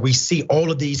 where we see all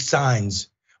of these signs,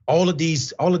 all of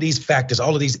these factors,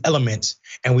 all of these elements,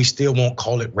 and we still won't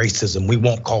call it racism. We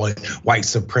won't call it white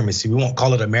supremacy. We won't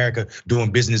call it America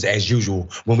doing business as usual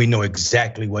when we know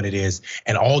exactly what it is.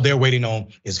 And all they're waiting on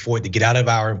is for it to get out of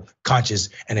our conscious,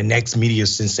 and the next media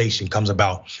sensation comes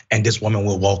about, and this woman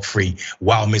will walk free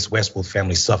while Miss Westwolf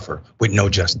family suffer with no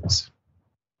justice.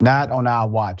 Not on our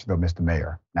watch, though, Mr.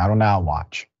 Mayor. Not on our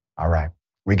watch. All right.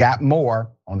 We got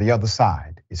more on the other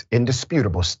side. It's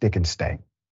indisputable, stick and stay.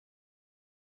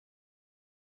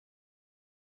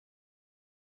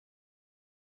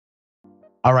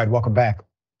 All right, welcome back.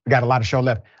 We got a lot of show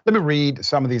left. Let me read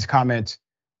some of these comments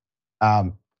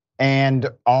and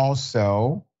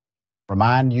also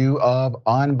remind you of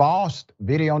Unbossed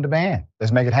video on demand.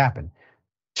 Let's make it happen.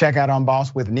 Check out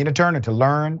Unbossed with Nina Turner to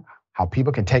learn how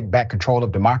people can take back control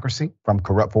of democracy from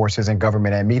corrupt forces in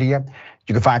government and media.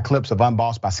 You can find clips of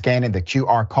Unbossed by scanning the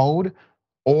QR code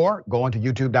or going to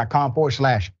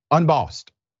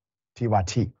youtube.com/unbossed,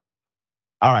 TYT.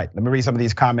 All right, let me read some of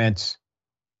these comments.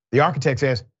 The architect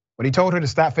says, when he told her to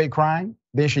stop fake crying,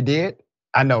 then she did.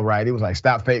 I know, right? He was like,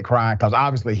 stop fake crying, because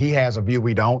obviously he has a view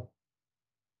we don't.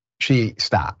 She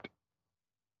stopped.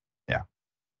 Yeah.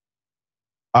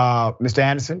 Mr.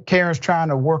 Anderson, Karen's trying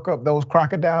to work up those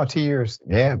crocodile tears.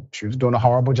 Yeah, she was doing a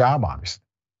horrible job, obviously.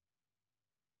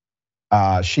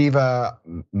 Shiva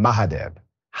Mahadev,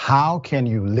 how can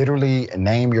you literally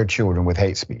name your children with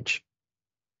hate speech?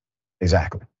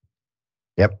 Exactly.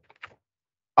 Yep.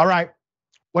 All right.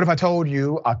 What if I told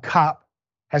you a cop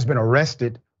has been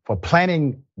arrested for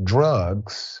planting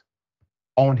drugs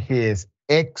on his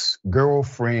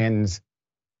ex-girlfriend's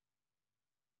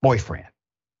boyfriend.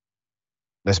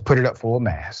 Let's put it up for a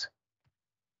mass.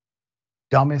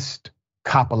 Dumbest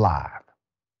cop alive.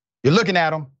 You're looking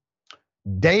at him.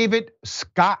 David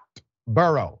Scott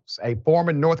Burrows, a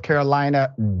former North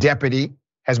Carolina deputy,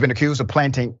 has been accused of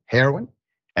planting heroin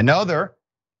and other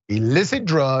illicit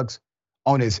drugs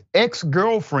on his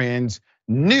ex-girlfriend's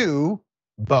new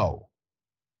beau.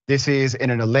 This is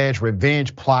in an alleged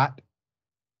revenge plot.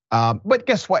 But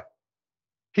guess what?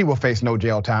 He will face no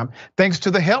jail time thanks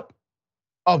to the help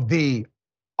of the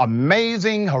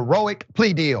amazing, heroic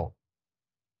plea deal.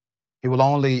 He will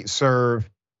only serve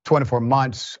 24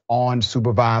 months on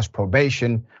supervised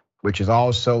probation, which is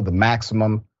also the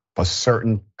maximum for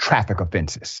certain traffic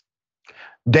offenses.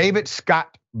 David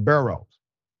Scott Burrows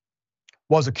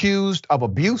was accused of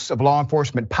abuse of law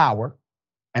enforcement power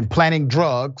and planting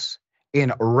drugs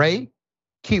in Ray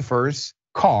Kiefer's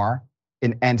car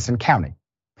in Anson County.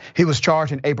 He was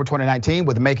charged in April 2019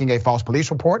 with making a false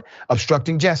police report,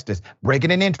 obstructing justice,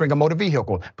 breaking and entering a motor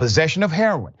vehicle, possession of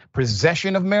heroin,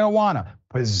 possession of marijuana,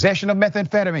 possession of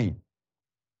methamphetamine.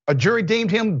 A jury deemed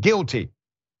him guilty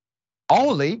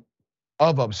only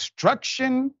of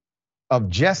obstruction of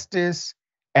justice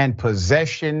and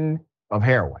possession of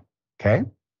heroin, okay?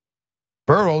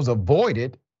 Burrows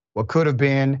avoided what could have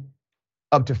been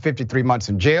up to 53 months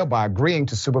in jail by agreeing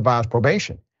to supervised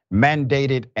probation,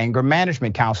 mandated anger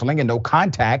management counseling, and no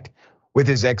contact with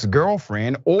his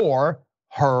ex-girlfriend or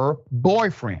her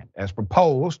boyfriend, as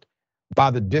proposed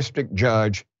by the district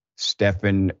judge,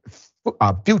 Stephen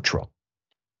Futrell.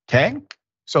 Okay,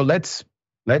 so let's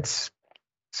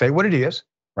say what it is,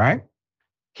 right?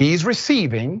 He's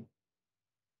receiving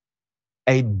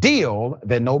a deal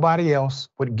that nobody else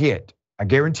would get. I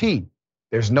guarantee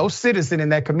there's no citizen in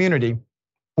that community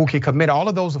who can commit all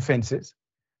of those offenses,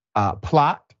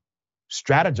 plot,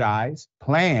 strategize,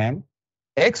 plan,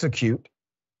 execute,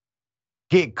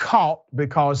 get caught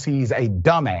because he's a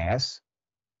dumbass,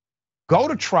 go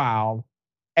to trial,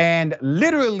 and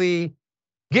literally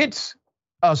gets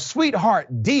a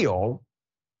sweetheart deal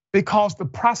because the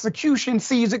prosecution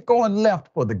sees it going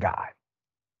left for the guy.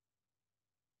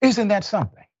 Isn't that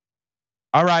something?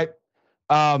 All right,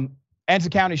 Anson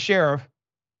County Sheriff,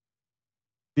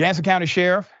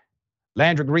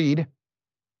 Landrick Reed,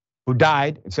 who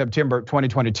died in September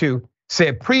 2022,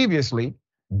 said previously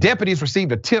deputies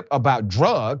received a tip about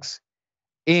drugs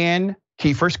in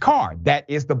Kiefer's car. That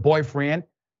is the boyfriend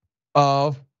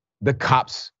of the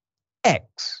cop's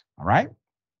ex, all right?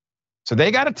 So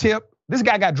they got a tip. This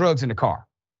guy got drugs in the car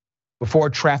before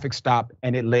a traffic stop,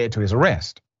 and it led to his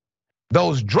arrest.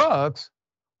 Those drugs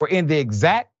were in the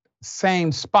exact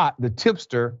same spot the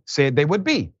tipster said they would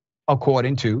be,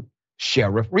 according to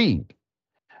Sheriff Reed.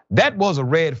 That was a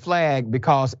red flag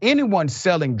because anyone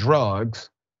selling drugs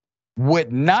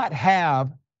would not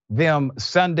have them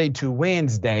Sunday to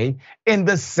Wednesday in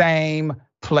the same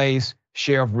place,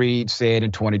 Sheriff Reed said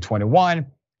in 2021.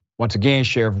 Once again,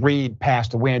 Sheriff Reed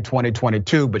passed away in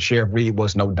 2022, but Sheriff Reed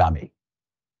was no dummy,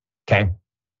 okay?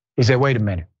 He said, wait a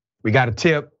minute, we got a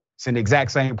tip, it's in the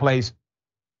exact same place.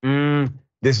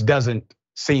 This doesn't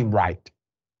seem right,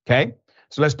 okay?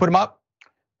 So let's put him up.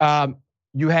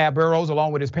 You have Burrows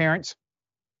along with his parents,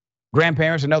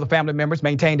 grandparents, and other family members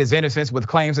maintained his innocence with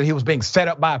claims that he was being set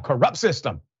up by a corrupt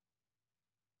system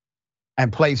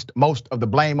and placed most of the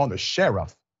blame on the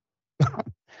sheriff.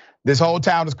 This whole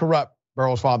town is corrupt,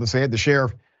 Burrows' father said. The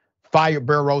sheriff fired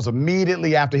Burrows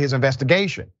immediately after his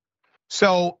investigation.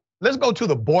 So let's go to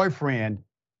the boyfriend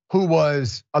who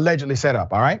was allegedly set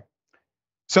up, all right?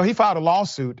 So he filed a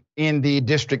lawsuit in the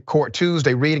district court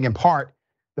Tuesday, reading in part,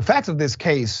 the facts of this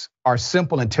case are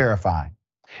simple and terrifying.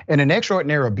 In an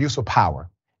extraordinary abuse of power,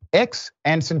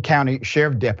 ex-Anson County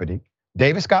Sheriff Deputy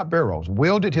David Scott Burrows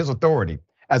wielded his authority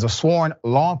as a sworn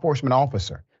law enforcement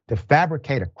officer to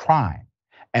fabricate a crime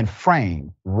and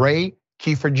frame Ray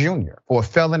Kiefer Jr. for a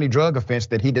felony drug offense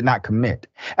that he did not commit.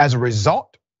 As a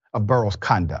result of Burrows'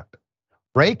 conduct,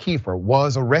 Ray Kiefer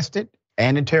was arrested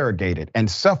and interrogated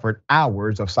and suffered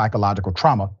hours of psychological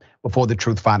trauma before the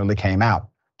truth finally came out.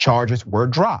 Charges were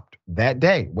dropped that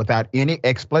day without any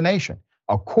explanation,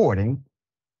 according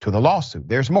to the lawsuit.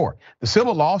 There's more. The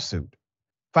civil lawsuit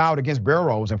filed against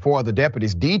Burrows and 4 other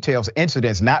deputies details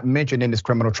incidents not mentioned in this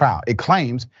criminal trial. It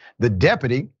claims the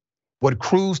deputy would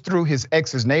cruise through his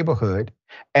ex's neighborhood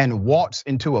and waltz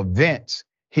into events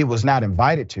he was not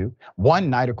invited to.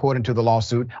 One night, according to the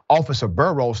lawsuit, Officer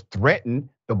Burrows threatened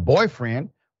the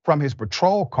boyfriend from his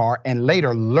patrol car and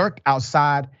later lurked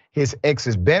outside his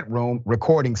ex's bedroom,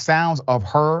 recording sounds of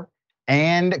her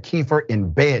and Kiefer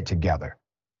in bed together.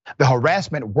 The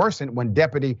harassment worsened when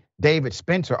Deputy David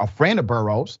Spencer, a friend of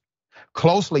Burrows,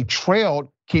 closely trailed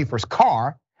Kiefer's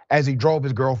car as he drove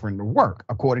his girlfriend to work,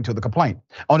 according to the complaint.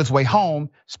 On his way home,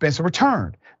 Spencer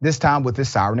returned, this time with his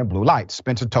siren and blue lights.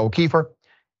 Spencer told Kiefer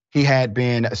he had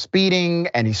been speeding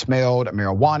and he smelled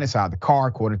marijuana inside the car,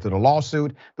 according to the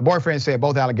lawsuit. The boyfriend said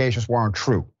both allegations were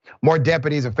untrue. More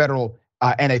deputies and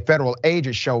a federal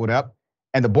agent showed up,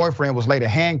 and the boyfriend was later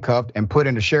handcuffed and put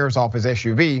in the sheriff's office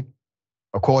SUV,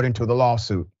 according to the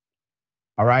lawsuit.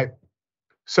 All right.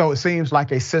 So it seems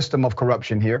like a system of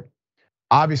corruption here.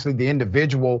 Obviously, the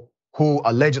individual who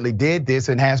allegedly did this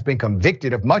and has been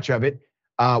convicted of much of it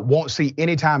won't see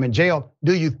any time in jail.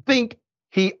 Do you think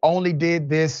he only did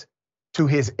this to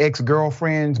his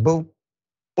ex-girlfriend's boo?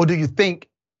 Or do you think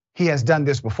he has done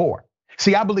this before?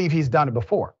 See, I believe he's done it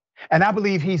before. And I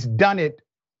believe he's done it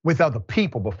with other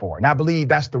people before. And I believe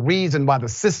that's the reason why the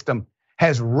system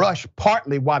has rushed,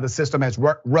 partly why the system has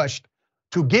rushed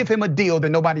to give him a deal that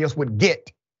nobody else would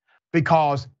get,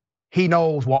 because he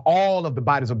knows where all of the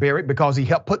bodies are buried, because he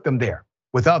helped put them there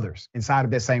with others inside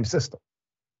of that same system.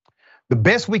 The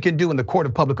best we can do in the court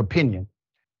of public opinion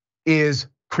is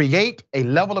create a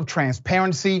level of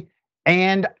transparency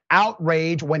and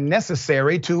outrage when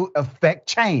necessary to effect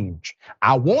change.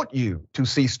 I want you to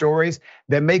see stories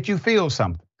that make you feel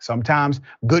something. Sometimes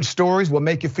good stories will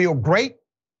make you feel great,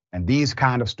 and these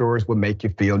kind of stories will make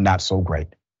you feel not so great.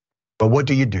 But what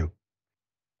do? You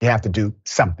have to do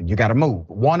something. You got to move.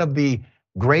 One of the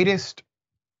greatest,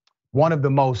 one of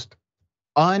the most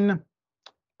unrecognized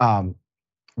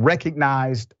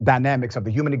dynamics of the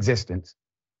human existence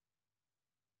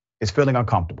is feeling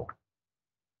uncomfortable.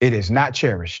 It is not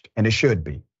cherished, and it should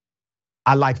be.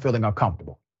 I like feeling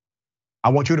uncomfortable. I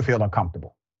want you to feel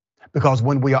uncomfortable, because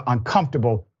when we are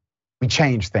uncomfortable, we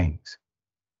change things,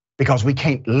 because we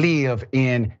can't live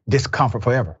in discomfort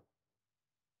forever.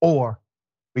 Or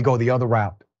we go the other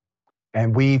route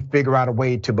and we figure out a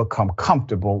way to become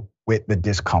comfortable with the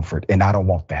discomfort, and I don't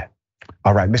want that.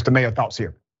 All right, Mr. Mayor, thoughts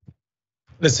here.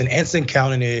 Listen, Anson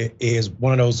County is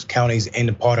one of those counties in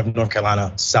the part of North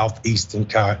Carolina, southeastern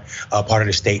part of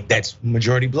the state that's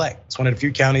majority black. It's one of the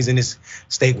few counties in this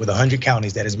state with 100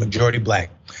 counties that is majority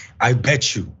black. I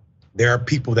bet you there are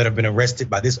people that have been arrested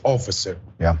by this officer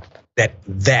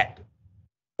that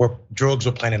where drugs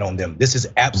were planted on them. This is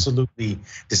absolutely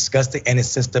disgusting, and it's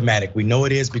systematic. We know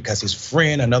it is because his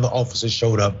friend, another officer,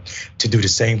 showed up to do the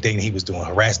same thing he was doing,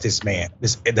 harass this man,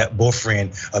 that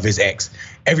boyfriend of his ex.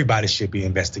 Everybody should be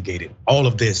investigated. All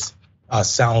of this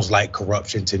sounds like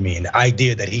corruption to me, and the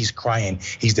idea that he's crying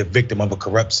he's the victim of a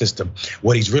corrupt system.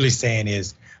 What he's really saying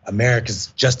is America's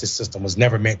justice system was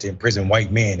never meant to imprison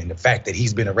white men, and the fact that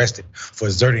he's been arrested for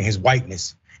asserting his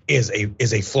whiteness is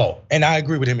a flaw. And I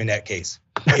agree with him in that case.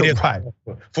 It is right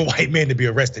for white men to be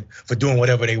arrested for doing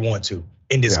whatever they want to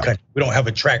in this country. We don't have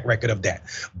a track record of that.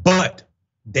 But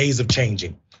days are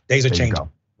changing. Days are changing.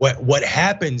 What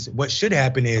happens, what should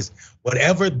happen is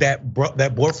whatever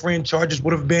that boyfriend charges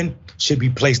would have been should be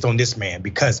placed on this man,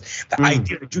 because the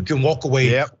idea that you can walk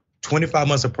away 25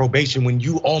 months of probation when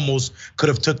you almost could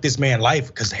have took this man's life,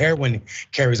 because heroin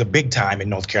carries a big time in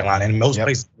North Carolina and most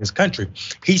places in this country.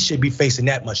 He should be facing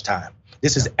that much time.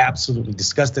 This is absolutely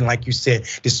disgusting. Like you said,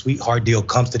 this sweetheart deal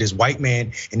comes to this white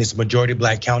man in this majority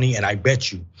black county, and I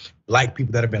bet you black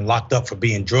people that have been locked up for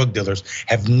being drug dealers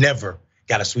have never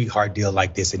got a sweetheart deal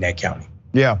like this in that county.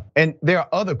 Yeah, and there are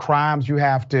other crimes you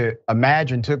have to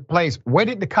imagine took place. Where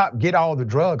did the cop get all the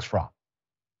drugs from?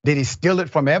 Did he steal it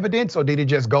from evidence, or did he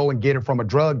just go and get it from a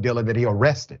drug dealer that he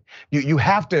arrested? You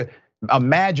have to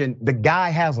imagine the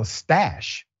guy has a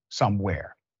stash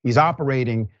somewhere. He's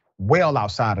operating well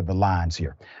outside of the lines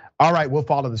here. All right, we'll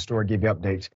follow the story, give you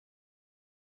updates.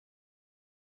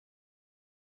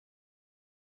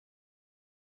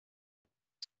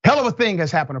 Hell of a thing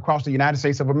has happened across the United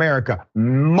States of America.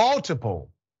 Multiple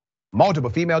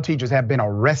female teachers have been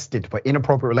arrested for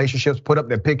inappropriate relationships, put up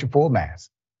their picture full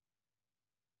mask.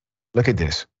 Look at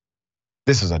this.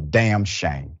 This is a damn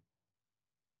shame.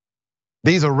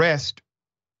 These arrests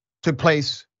took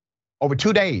place over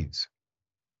 2 days.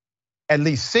 At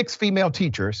least 6 female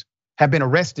teachers have been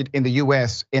arrested in the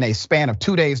US in a span of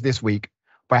 2 days this week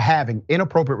for having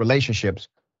inappropriate relationships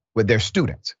with their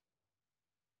students.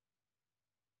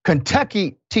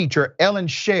 Kentucky teacher Ellen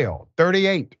Shell,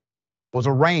 38, was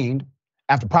arraigned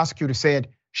after prosecutors said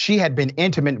she had been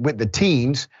intimate with the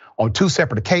teens on 2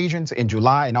 separate occasions in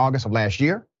July and August of last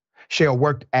year. Shell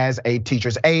worked as a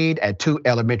teacher's aide at 2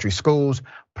 elementary schools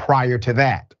prior to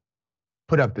that.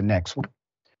 Put up the next one.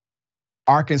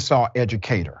 Arkansas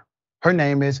educator. Her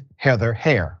name is Heather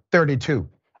Hare, 32,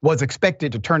 was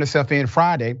expected to turn herself in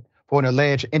Friday for an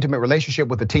alleged intimate relationship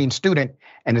with a teen student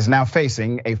and is now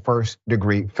facing a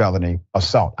first-degree felony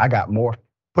assault. I got more.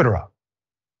 Put her up.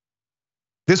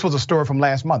 This was a story from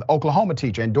last month. Oklahoma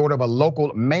teacher and daughter of a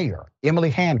local mayor, Emily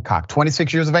Hancock,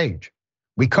 26 years of age.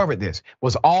 We covered this,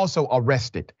 was also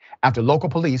arrested after local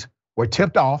police were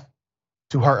tipped off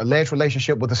to her alleged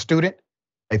relationship with a student,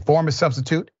 a former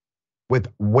substitute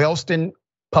with Wellston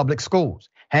Public Schools.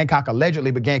 Hancock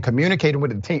allegedly began communicating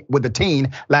with the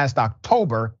teen last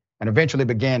October and eventually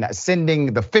began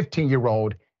sending the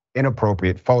 15-year-old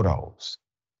inappropriate photos.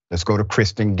 Let's go to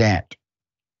Kristen Gant,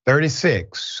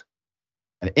 36,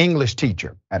 an English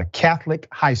teacher at a Catholic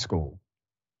high school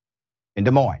in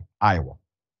Des Moines, Iowa,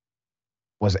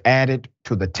 was added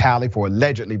to the tally for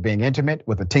allegedly being intimate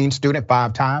with a teen student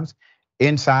 5 times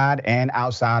inside and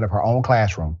outside of her own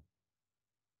classroom.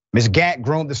 Ms. Gant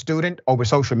groomed the student over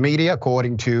social media,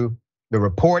 according to the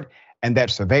report, and that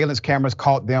surveillance cameras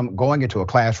caught them going into a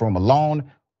classroom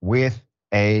alone with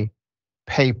a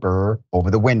paper over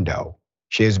the window.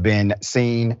 She has been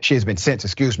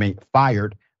since,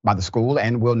 fired by the school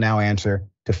and will now answer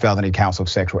to felony counts of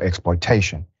sexual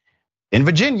exploitation. In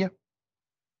Virginia,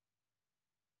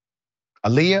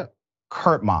 Aaliyah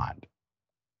Kurtmond,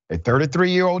 a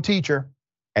 33-year-old teacher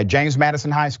at James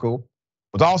Madison High School,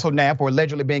 was also nabbed for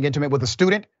allegedly being intimate with a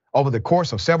student over the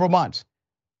course of several months.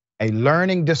 A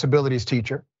learning disabilities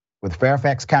teacher with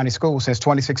Fairfax County Schools since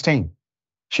 2016.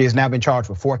 She has now been charged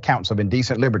with 4 counts of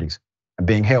indecent liberties and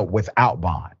being held without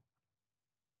bond.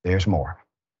 There's more.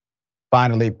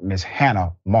 Finally, Ms.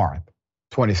 Hannah Marth,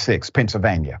 26,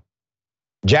 Pennsylvania.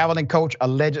 Javelin coach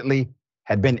allegedly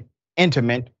had been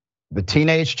intimate with the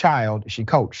teenage child she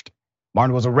coached.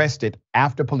 Martin was arrested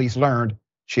after police learned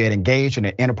she had engaged in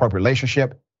an inappropriate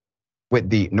relationship with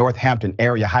the Northampton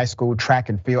area high school track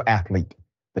and field athlete.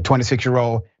 The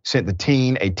 26-year-old sent the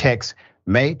teen a text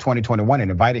May 2021 and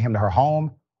invited him to her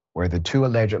home where the two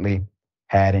allegedly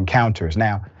had encounters.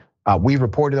 Now, we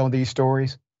reported on these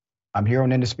stories. I'm here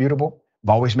on Indisputable. I've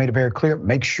always made it very clear,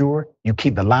 make sure you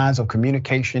keep the lines of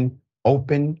communication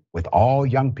open with all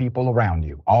young people around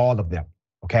you, all of them,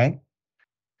 okay?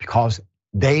 Because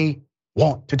they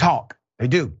want to talk, they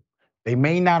do. They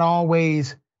may not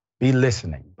always be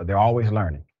listening, but they're always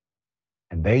learning.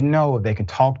 And they know if they can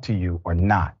talk to you or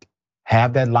not.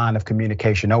 Have that line of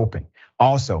communication open.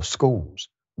 Also, schools,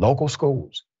 local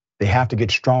schools, they have to get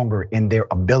stronger in their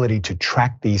ability to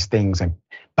track these things and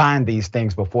find these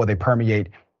things before they permeate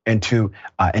into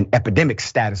an epidemic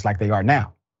status like they are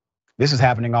now. This is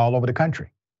happening all over the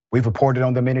country. We've reported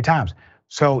on them many times.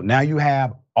 So now you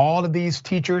have all of these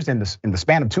teachers in the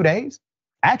span of 2 days.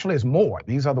 Actually, it's more.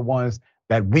 These are the ones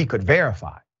that we could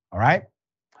verify, all right?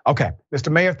 Okay,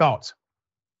 Mr. Mayor, thoughts?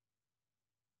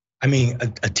 I mean,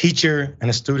 a teacher and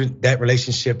a student, that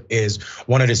relationship is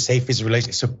one of the safest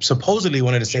relationships, supposedly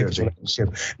one of the safest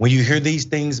relationships. When you hear these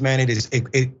things, man,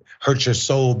 it hurts your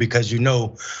soul because you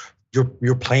know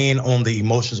you're playing on the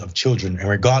emotions of children. And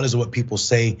regardless of what people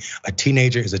say, a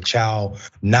teenager is a child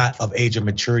not of age or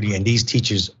maturity, and these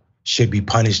teachers should be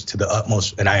punished to the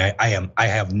utmost. And I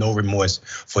have no remorse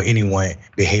for anyone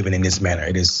behaving in this manner.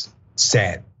 It is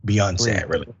sad, beyond sad,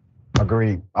 really.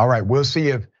 Agreed. All right, we'll see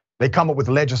if they come up with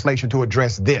legislation to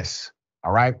address this,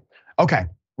 all right? Okay,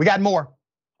 we got more.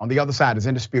 On the other side is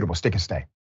Indisputable, stick and stay.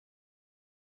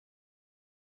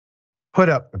 Put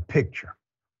up a picture.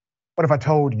 What if I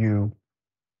told you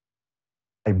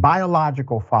a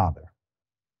biological father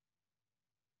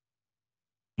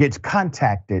gets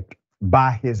contacted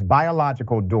by his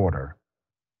biological daughter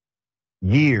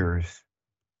years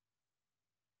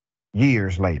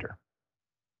later,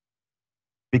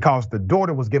 because the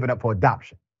daughter was given up for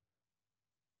adoption.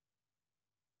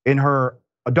 In her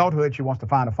adulthood, she wants to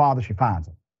find a father, she finds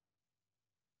him.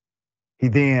 He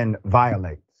then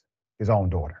violates his own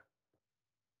daughter.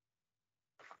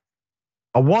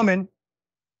 A woman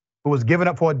who was given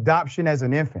up for adoption as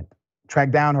an infant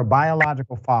tracked down her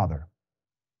biological father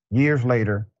years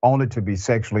later, only to be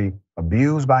sexually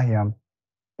abused by him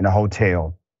in a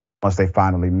hotel once they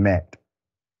finally met.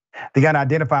 The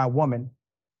unidentified woman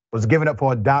was given up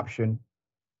for adoption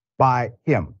by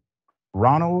him,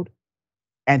 Ronald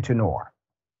Antinor,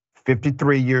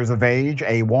 53 years of age,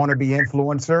 a wannabe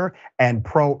influencer and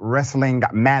pro wrestling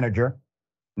manager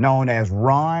known as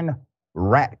Ron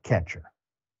Ratcatcher,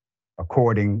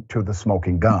 according to the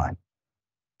Smoking Gun.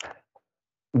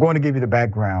 I'm going to give you the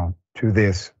background to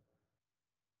this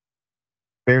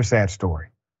very sad story.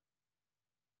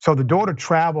 So the daughter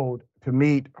traveled to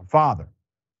meet her father.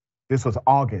 This was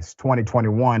August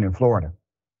 2021 in Florida.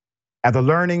 After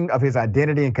learning of his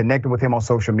identity and connecting with him on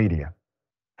social media.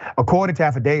 According to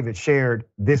affidavits shared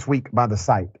this week by the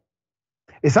site,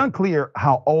 it's unclear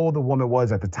how old the woman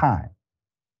was at the time.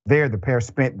 There, the pair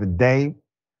spent the day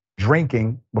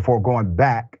drinking before going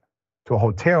back to a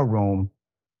hotel room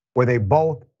where they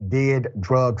both did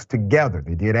drugs together.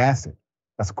 They did acid.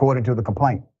 That's according to the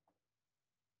complaint.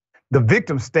 The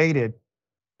victim stated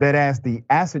that as the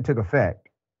acid took effect,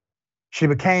 she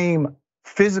became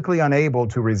physically unable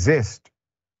to resist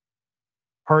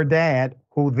her dad,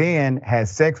 who then had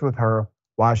sex with her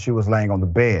while she was laying on the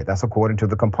bed. That's according to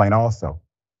the complaint also.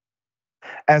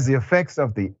 As the effects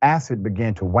of the acid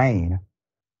began to wane,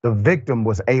 the victim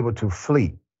was able to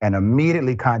flee and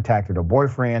immediately contacted her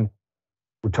boyfriend,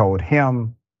 who told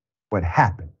him what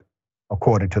happened,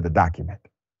 according to the document.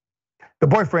 The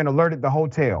boyfriend alerted the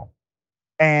hotel,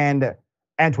 and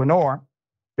Antoinette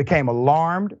became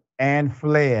alarmed and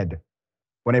fled.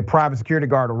 When a private security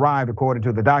guard arrived, according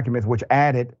to the documents, which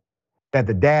added that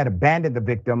the dad abandoned the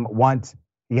victim once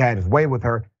he had his way with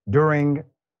her. During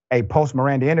a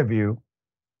post-Miranda interview,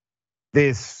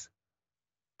 this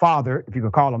father, if you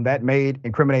could call him that, made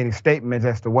incriminating statements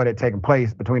as to what had taken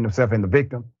place between himself and the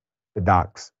victim, the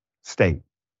docs state.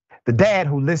 The dad,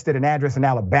 who listed an address in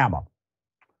Alabama,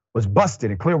 was busted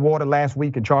in Clearwater last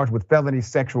week and charged with felony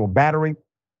sexual battery,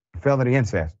 felony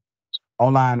incest.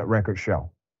 Online records show.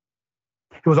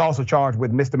 He was also charged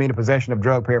with misdemeanor possession of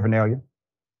drug paraphernalia.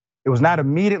 It was not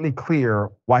immediately clear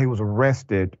why he was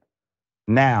arrested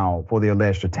now for the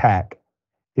alleged attack.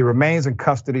 He remains in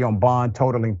custody on bond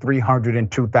totaling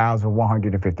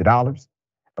 $302,150,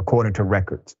 according to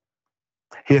records.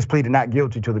 He has pleaded not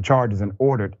guilty to the charges and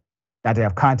ordered not to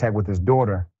have contact with his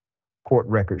daughter, court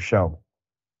records show.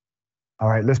 All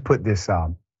right, let's put this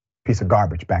piece of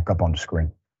garbage back up on the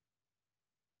screen.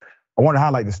 I want to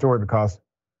highlight the story because,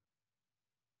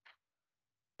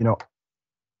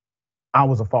 I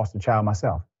was a foster child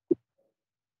myself.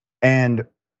 And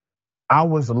I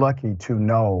was lucky to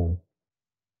know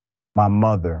my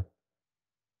mother,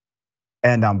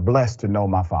 and I'm blessed to know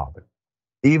my father.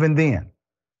 Even then,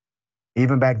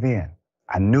 even back then,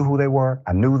 I knew who they were,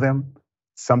 I knew them.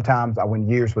 Sometimes I went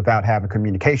years without having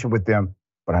communication with them,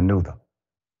 but I knew them.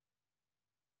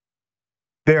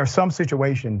 There are some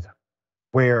situations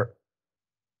where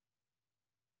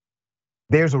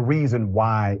there's a reason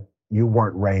why you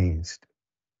weren't raised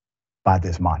by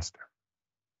this monster.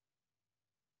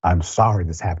 I'm sorry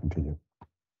this happened to you.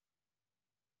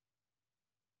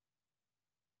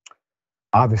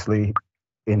 Obviously,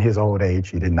 in his old age,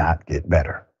 he did not get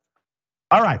better.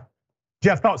 All right,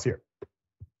 Jeff, thoughts here.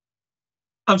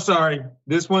 I'm sorry,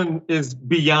 this one is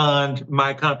beyond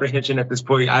my comprehension at this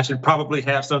point. I should probably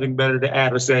have something better to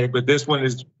add or say, but this one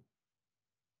is,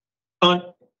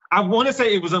 I want to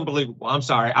say it was unbelievable. I'm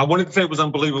sorry, I wanted to say it was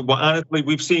unbelievable. Honestly,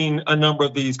 we've seen a number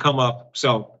of these come up,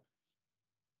 so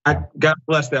God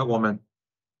bless that woman.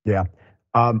 Yeah,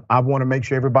 I want to make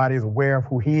sure everybody is aware of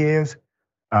who he is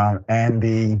and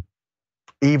the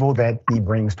evil that he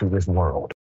brings to this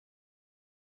world.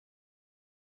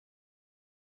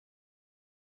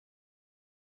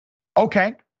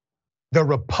 Okay, the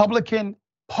Republican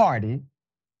Party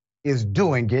is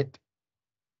doing it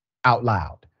out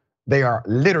loud. They are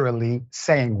literally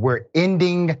saying we're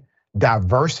ending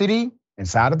diversity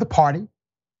inside of the party.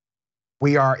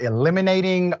 We are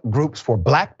eliminating groups for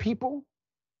Black people,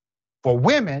 for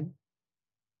women,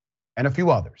 and a few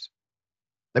others.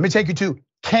 Let me take you to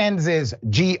Kansas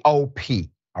GOP,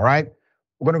 all right?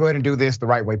 We're gonna go ahead and do this the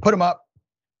right way. Put them up.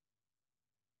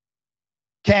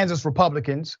 Kansas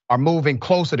Republicans are moving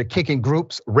closer to kicking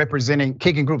groups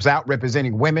out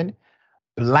representing women,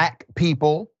 Black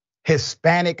people,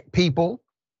 Hispanic people.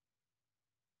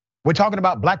 We're talking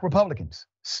about Black Republicans,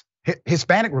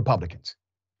 Hispanic Republicans.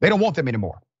 They don't want them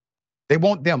anymore. They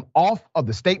want them off of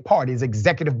the state party's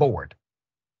executive board.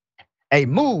 A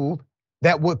move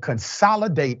that would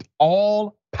consolidate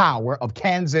all power of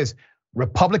Kansas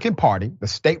Republican Party, the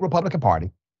state Republican Party,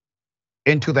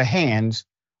 into the hands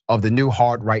of the new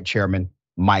hard right chairman,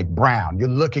 Mike Brown. You're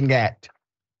looking at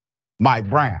Mike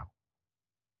Brown.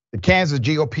 The Kansas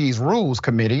GOP's Rules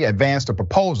Committee advanced a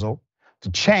proposal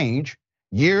to change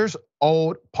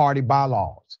years-old party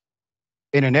bylaws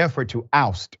in an effort to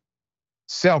oust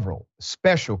several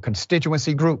special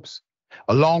constituency groups,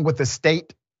 along with the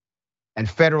state and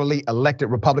federally elected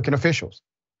Republican officials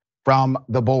from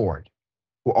the board,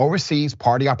 who oversees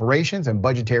party operations and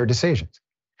budgetary decisions.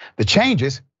 The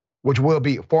changes, which will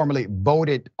be formally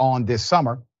voted on this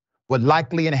summer, would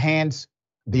likely enhance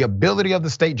the ability of the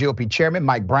state GOP chairman,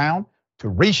 Mike Brown, to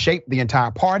reshape the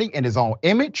entire party in his own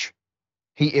image.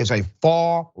 He is a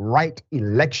far-right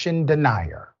election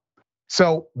denier.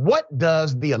 So what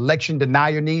does the election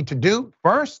denier need to do?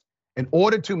 First, in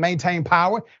order to maintain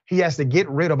power, he has to get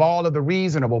rid of all of the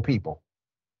reasonable people.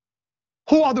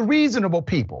 Who are the reasonable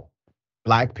people?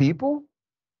 Black people,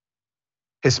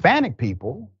 Hispanic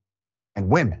people, and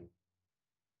women.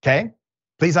 okay?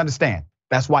 Please understand,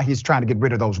 that's why he's trying to get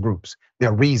rid of those groups.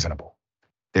 They're reasonable.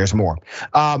 There's more.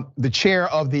 The chair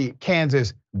of the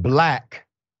Kansas Black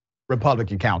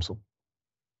Republican Council,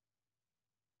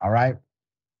 all right?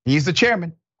 He's the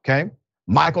chairman, okay?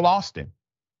 Michael Austin.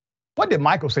 What did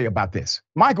Michael say about this?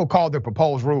 Michael called the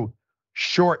proposed rule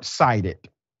short-sighted.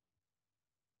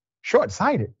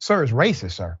 Short-sighted, sir, is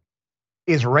racist, sir.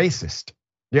 Is racist.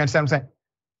 You understand what I'm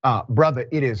saying? Brother,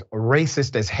 it is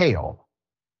racist as hell.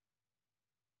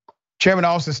 Chairman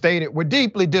Austin stated, we're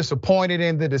deeply disappointed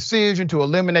in the decision to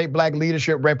eliminate Black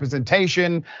leadership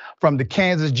representation from the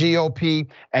Kansas GOP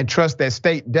and trust that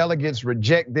state delegates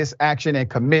reject this action and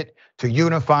commit to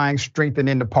unifying,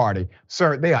 strengthening the party.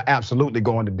 Sir, they are absolutely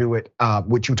going to do it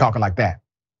with you talking like that.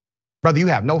 Brother, you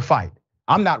have no fight.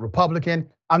 I'm not Republican,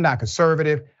 I'm not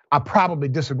conservative. I probably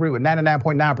disagree with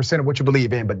 99.9% of what you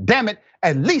believe in, but damn it,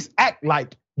 at least act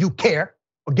like you care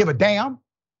or give a damn.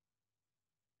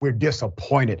 We're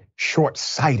disappointed,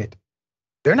 short-sighted.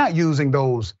 They're not using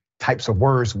those types of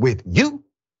words with you.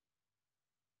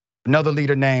 Another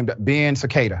leader named Ben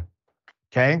Cicada,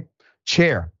 okay?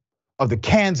 Chair of the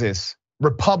Kansas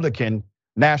Republican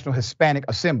National Hispanic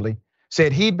Assembly,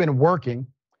 said he'd been working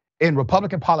in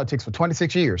Republican politics for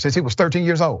 26 years, since he was 13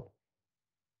 years old.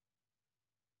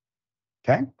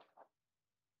 Okay?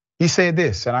 He said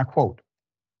this, and I quote,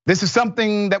 this is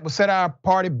something that will set our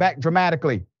party back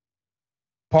dramatically.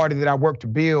 Party that I worked to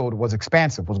build was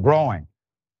expansive, was growing,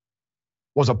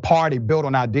 was a party built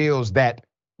on ideals that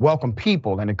welcome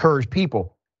people and encourage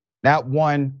people, not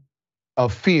one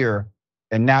of fear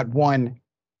and not one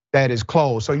that is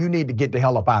closed. So you need to get the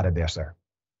hell up out of there, sir.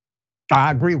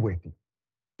 I agree with you.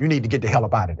 You need to get the hell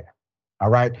up out of there, all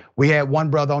right? We had one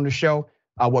brother on the show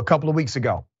a couple of weeks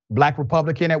ago, Black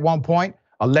Republican at one point,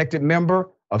 elected member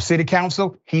of city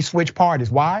council, he switched parties.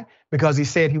 Why? Because he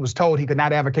said he was told he could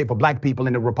not advocate for Black people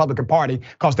in the Republican Party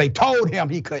because they told him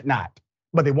he could not,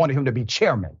 but they wanted him to be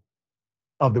chairman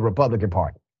of the Republican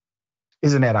Party.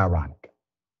 Isn't that ironic?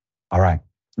 All right,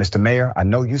 Mr. Mayor, I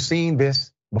know you've seen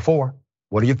this before.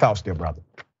 What are your thoughts, dear brother?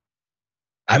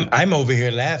 I'm over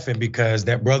here laughing because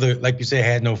that brother, like you said,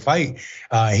 had no fight.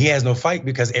 He has no fight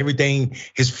because everything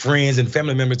his friends and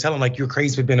family members tell him, like, you're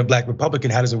crazy for being a Black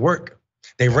Republican. How does it work?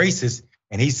 They racist.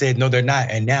 And he said, no, they're not.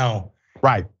 And now,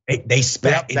 right, they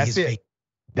spat in his face.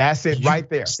 That's it right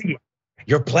there.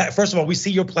 First of all, we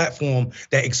see your platform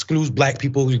that excludes Black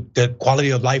people, the quality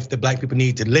of life that Black people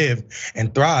need to live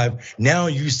and thrive. Now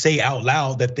you say out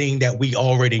loud the thing that we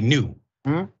already knew.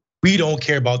 We don't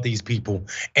care about these people.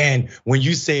 And when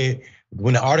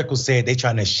the article said they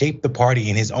trying to shape the party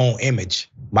in his own image,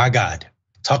 my God,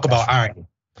 talk about irony.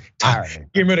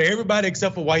 Get rid of everybody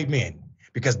except for white men,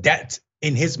 because that's,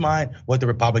 in his mind, what the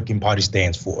Republican Party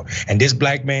stands for. And this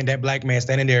black man, that black man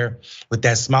standing there with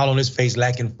that smile on his face,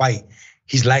 lacking fight.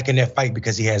 He's lacking that fight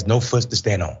because he has no foot to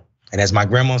stand on. And as my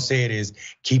grandma said, is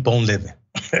keep on living.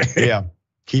 Yeah,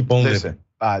 keep on living.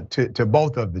 To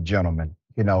both of the gentlemen,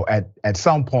 you know, at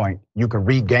some point you can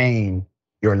regain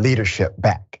your leadership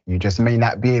back. You just may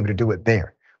not be able to do it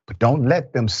there, but don't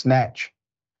let them snatch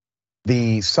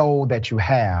the soul that you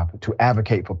have to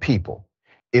advocate for people.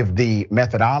 If the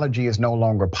methodology is no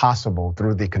longer possible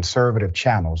through the conservative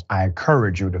channels, I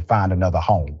encourage you to find another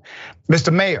home.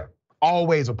 Mr. Mayor,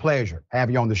 always a pleasure to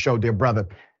have you on the show, dear brother.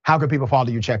 How can people follow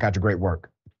you, check out your great work?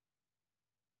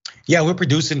 Yeah, we're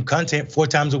producing content 4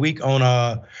 times a week on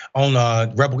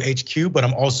Rebel HQ, but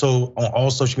I'm also on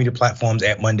all social media platforms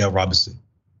at Mondale Robinson.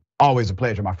 Always a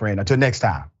pleasure, my friend. Until next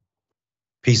time.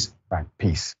 Peace. Right,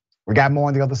 peace. We got more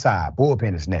on the other side.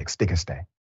 Bullpen is next. Stick and stay.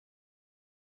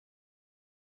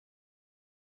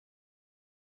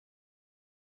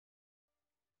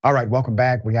 All right, welcome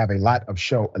back. We have a lot of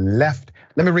show left.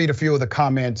 Let me read a few of the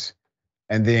comments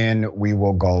and then we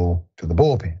will go to the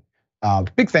bullpen.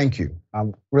 Big thank you. I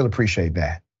really appreciate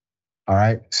that. All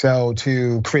right, so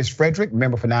to Chris Frederick,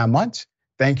 member for 9 months.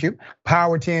 Thank you.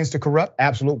 Power tends to corrupt.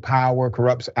 Absolute power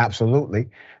corrupts absolutely.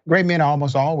 Great men are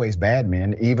almost always bad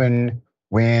men, even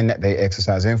when they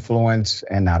exercise influence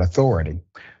and not authority.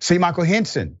 C. Michael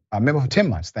Henson, a member for 10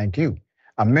 months. Thank you.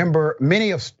 A member,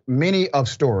 many of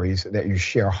stories that you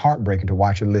share are heartbreaking to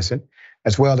watch and listen,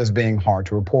 as well as being hard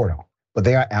to report on, but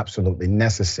they are absolutely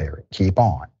necessary. Keep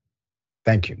on.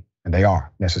 Thank you, and they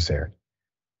are necessary.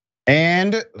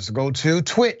 And let's go to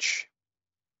Twitch.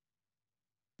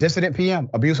 Dissident PM,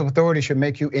 abuse of authority should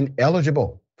make you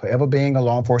ineligible for ever being a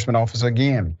law enforcement officer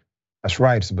again. That's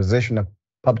right, it's a position of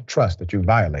public trust that you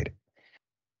violated.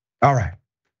 All right.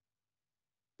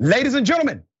 Ladies and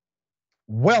gentlemen,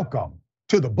 welcome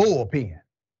to the bullpen.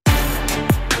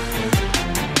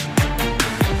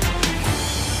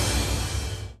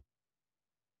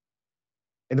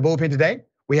 in the bullpen today,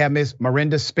 we have Ms.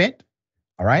 Miranda Spent,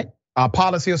 all right, a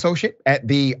policy associate at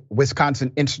the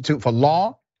Wisconsin Institute for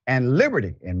Law and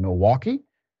Liberty in Milwaukee.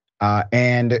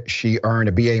 And she earned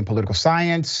a BA in political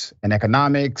science and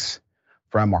economics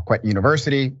from Marquette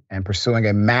University and pursuing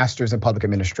a master's in public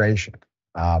administration.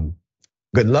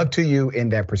 Good luck to you in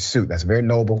that pursuit. That's a very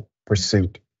noble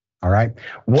pursuit, all right?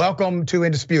 Welcome to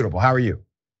Indisputable. How are you?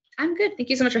 I'm good. Thank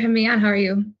you so much for having me on. How are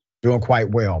you? Doing quite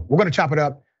well. We're gonna chop it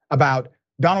up about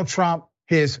Donald Trump,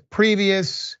 his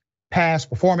previous past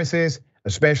performances,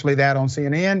 especially that on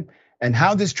CNN, and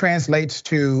how this translates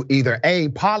to either A,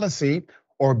 policy,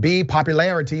 or B,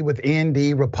 popularity within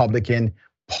the Republican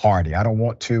Party. I don't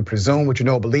want to presume what you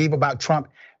know or believe about Trump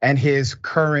and his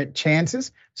current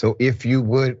chances. So if you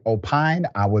would opine,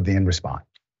 I would then respond.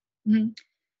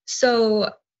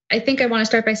 So I think I want to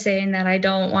start by saying that I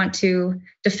don't want to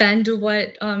defend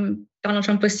what Donald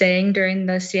Trump was saying during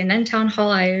the CNN town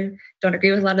hall. I don't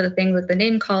agree with a lot of the things like the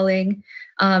name calling.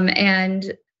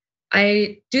 And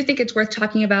I do think it's worth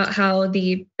talking about how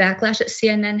the backlash that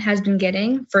CNN has been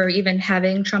getting for even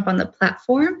having Trump on the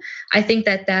platform. I think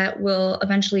that will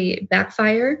eventually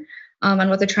backfire on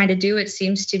what they're trying to do. It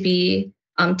seems to be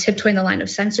tiptoeing the line of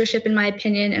censorship, in my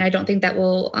opinion, and I don't think that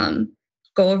will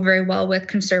go over very well with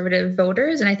conservative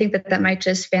voters. And I think that might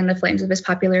just fan the flames of his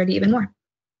popularity even more.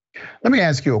 Let me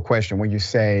ask you a question. When you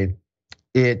say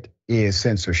it is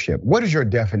censorship, what is your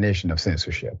definition of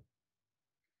censorship?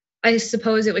 I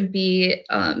suppose it would be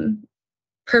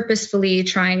purposefully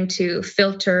trying to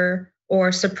filter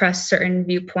or suppress certain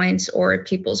viewpoints or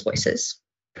people's voices.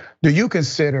 Do you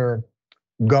consider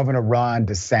Governor Ron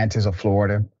DeSantis of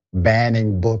Florida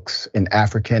banning books in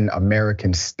African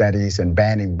American studies and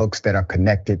banning books that are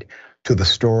connected to the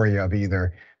story of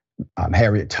either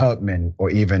Harriet Tubman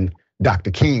or even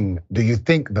Dr. King? Do you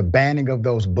think the banning of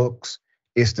those books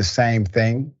is the same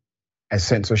thing as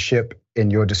censorship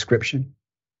in your description?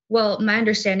 Well, my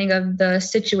understanding of the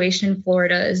situation in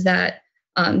Florida is that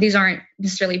these aren't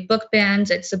necessarily book bans.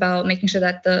 It's about making sure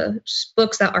that the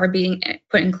books that are being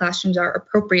put in classrooms are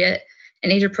appropriate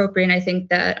and age appropriate. And I think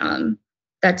that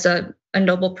that's a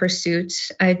noble pursuit.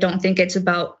 I don't think it's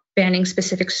about banning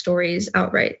specific stories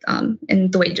outright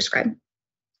in the way you described.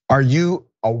 Are you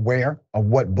aware of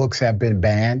what books have been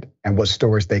banned and what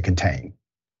stories they contain?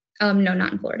 No,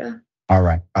 not in Florida. All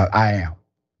right, I am.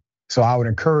 So I would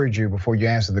encourage you, before you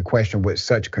answer the question with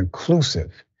such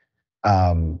conclusive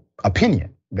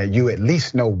opinion, that you at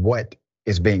least know what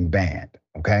is being banned,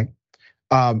 okay?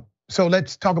 So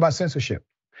let's talk about censorship.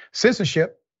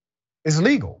 Censorship is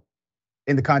legal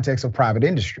in the context of private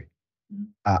industry.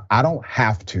 I don't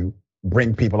have to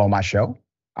bring people on my show,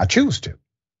 I choose to.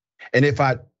 And if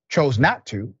I chose not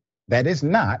to, that is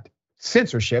not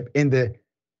censorship in the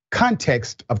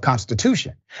context of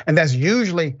Constitution. And that's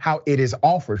usually how it is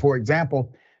offered. For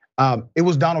example, it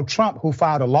was Donald Trump who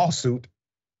filed a lawsuit,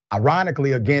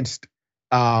 ironically, against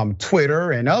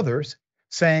Twitter and others,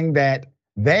 saying that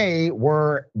they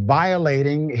were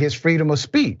violating his freedom of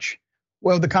speech.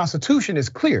 Well, the Constitution is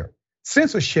clear.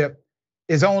 Censorship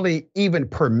is only even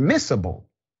permissible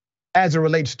as it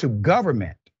relates to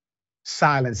government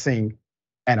silencing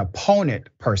an opponent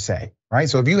per se, right?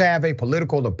 So if you have a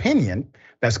political opinion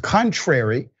that's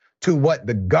contrary to what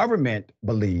the government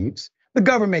believes, the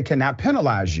government cannot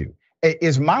penalize you.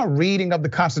 Is my reading of the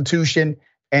Constitution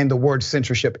and the word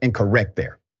censorship incorrect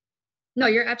there? No,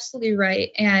 you're absolutely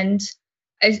right. And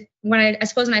I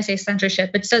suppose when I say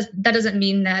censorship, it says that doesn't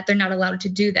mean that they're not allowed to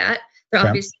do that. They're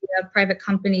obviously a private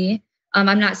company.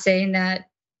 I'm not saying that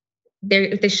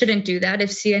they shouldn't do that. If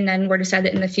CNN were to decide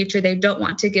that in the future they don't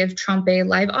want to give Trump a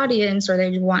live audience, or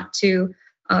they want to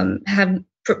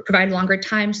provide longer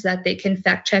time so that they can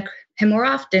fact check him more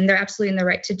often, they're absolutely in the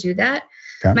right to do that.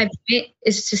 Okay. My point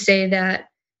is to say that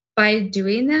by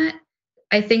doing that,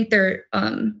 I think they're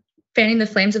fanning the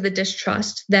flames of the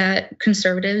distrust that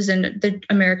conservatives and the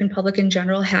American public in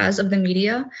general has of the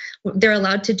media. They're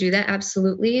allowed to do that,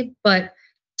 absolutely. But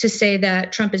to say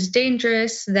that Trump is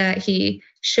dangerous, that he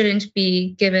shouldn't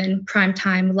be given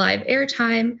primetime live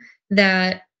airtime,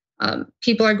 that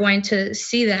people are going to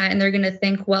see that and they're going to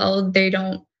think, well,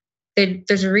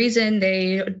 there's a reason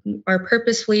they are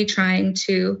purposefully trying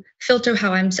to filter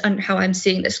how I'm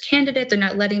seeing this candidate. They're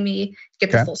not letting me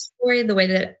get the full story the way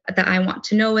that I want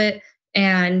to know it.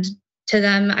 And to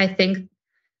them, I think,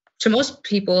 to most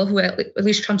people who at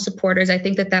least Trump supporters, I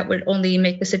think that would only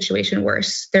make the situation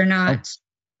worse. They're not.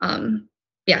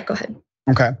 Yeah, go ahead.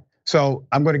 Okay. So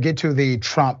I'm going to get to the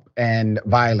Trump and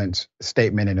violence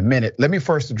statement in a minute. Let me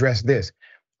first address this.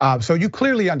 So you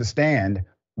clearly understand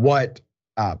what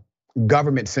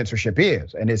government censorship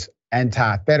is, and it's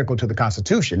antithetical to the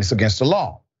Constitution. It's against the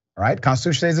law. All right,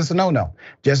 Constitution says it's a no-no.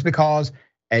 Just because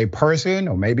a person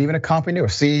or maybe even a company or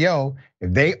CEO,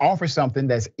 if they offer something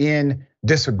that's in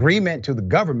disagreement to the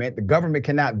government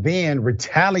cannot then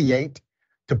retaliate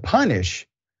to punish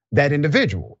that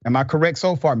individual. Am I correct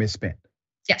so far, Ms. Spence?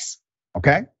 Yes.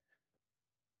 Okay.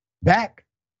 Back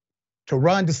to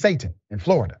Ron DeSantis in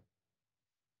Florida.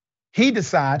 He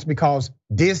decides because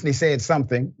Disney said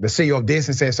something, the CEO of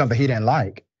Disney said something he didn't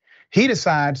like. He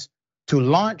decides to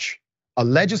launch a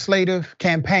legislative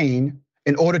campaign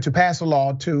in order to pass a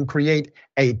law to create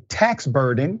a tax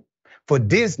burden for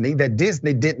Disney that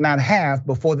Disney did not have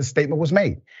before the statement was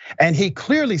made. And he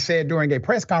clearly said during a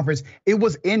press conference, it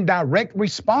was in direct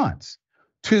response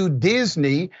to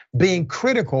Disney being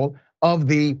critical of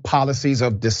the policies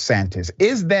of DeSantis.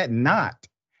 Is that not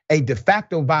a de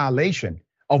facto violation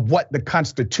of what the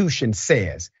Constitution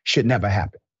says should never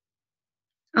happen?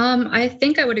 I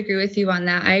think I would agree with you on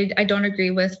that. I don't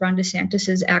agree with Ron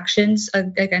DeSantis's actions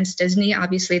against Disney.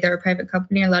 Obviously, they're a private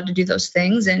company, allowed to do those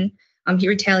things, and he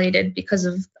retaliated because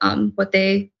of what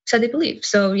they said they believe.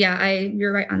 So yeah,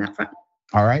 you're right on that front.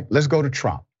 All right, let's go to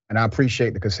Trump, and I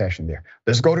appreciate the concession there.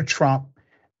 Let's go to Trump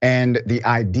and the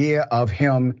idea of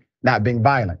him not being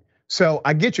violent. So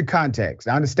I get your context.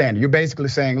 I understand. You're basically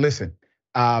saying, listen,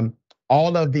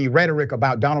 all of the rhetoric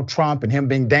about Donald Trump and him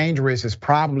being dangerous is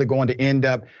probably going to end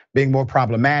up being more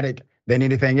problematic than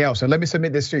anything else. And let me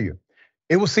submit this to you.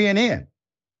 It was CNN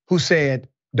who said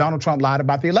Donald Trump lied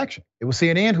about the election. It was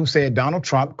CNN who said Donald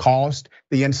Trump caused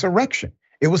the insurrection.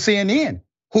 It was CNN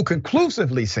who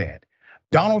conclusively said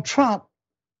Donald Trump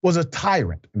was a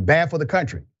tyrant, bad for the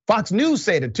country. Fox News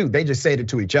said it too. They just said it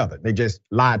to each other. They just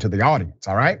lied to the audience,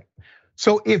 all right?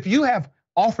 So if you have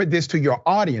offered this to your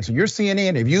audience, you're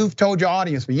CNN, if you've told your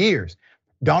audience for years,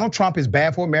 Donald Trump is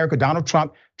bad for America, Donald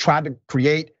Trump tried to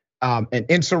create an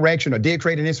insurrection or did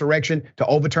create an insurrection to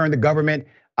overturn the government,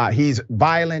 he's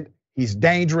violent, he's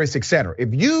dangerous, etc. If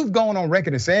you've gone on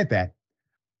record and said that,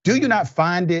 do you not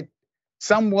find it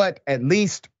somewhat, at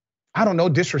least, I don't know,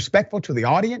 disrespectful to the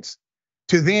audience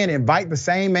to then invite the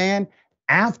same man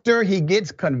after he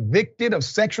gets convicted of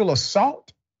sexual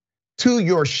assault to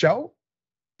your show?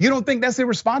 You don't think that's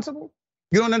irresponsible?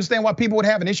 You don't understand why people would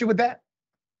have an issue with that?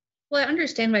 Well, I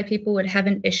understand why people would have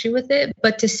an issue with it,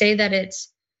 but to say that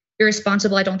it's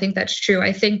irresponsible, I don't think that's true.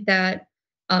 I think that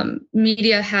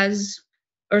media has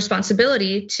a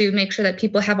responsibility to make sure that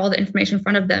people have all the information in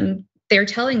front of them. They're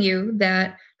telling you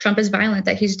that Trump is violent,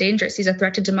 that he's dangerous, he's a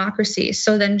threat to democracy.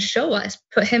 So then show us,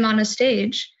 put him on a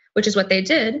stage, which is what they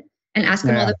did, and ask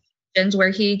him all the questions where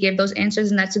he gave those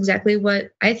answers. And that's exactly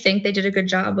what I think they did a good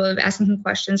job of, asking him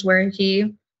questions where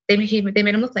they made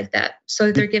him look like that.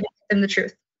 So they're giving him the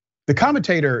truth. The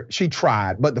commentator, she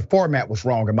tried, but the format was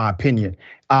wrong in my opinion.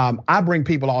 I bring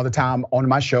people all the time on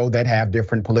my show that have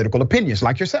different political opinions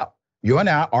like yourself. You and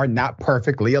I are not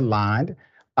perfectly aligned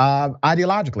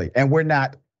ideologically, and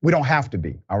we don't have to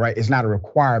be, all right? It's not a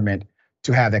requirement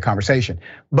to have that conversation.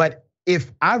 But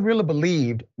if I really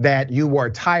believed that you were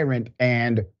a tyrant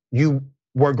and you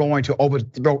were going to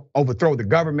overthrow the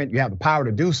government, you have the power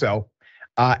to do so,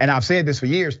 and I've said this for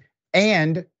years,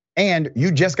 and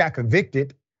you just got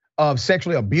convicted of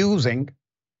sexually abusing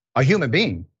a human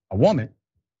being, a woman,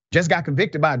 just got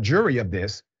convicted by a jury of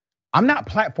this, I'm not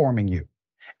platforming you.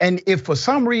 And if for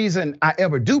some reason I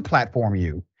ever do platform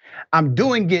you, I'm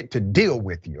doing it to deal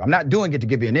with you. I'm not doing it to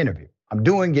give you an interview. I'm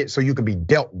doing it so you can be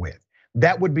dealt with.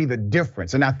 That would be the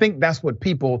difference. And I think that's what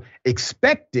people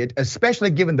expected, especially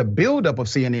given the buildup of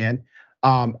CNN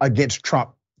against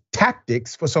Trump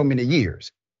tactics for so many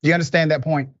years. Do you understand that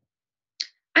point?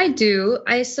 I do.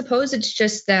 I suppose it's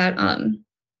just that,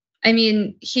 I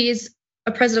mean, he's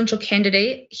a presidential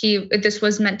candidate. This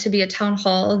was meant to be a town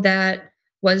hall that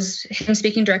was him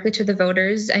speaking directly to the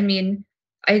voters. I mean,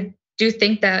 I do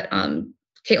think that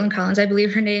Caitlin Collins, I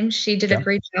believe her name, she did a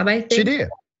great job, I think. She did.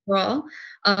 Overall,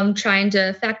 trying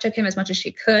to fact check him as much as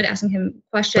she could, asking him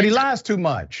questions. But he lies too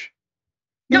much.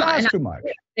 He lies too much.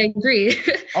 I agree.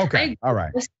 Okay, all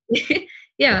right.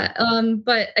 Yeah,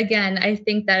 but again, I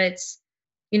think that it's,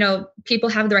 people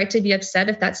have the right to be upset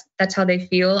if that's how they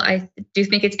feel. I do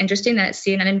think it's interesting that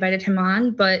CNN invited him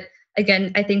on, but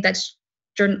again, I think that's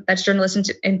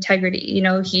journalistic integrity.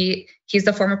 He's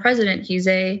the former president. He's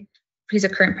a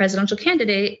current presidential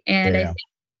candidate, and I think,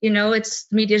 it's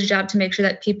media's job to make sure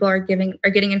that people are getting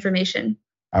information.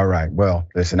 All right. Well,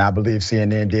 listen, I believe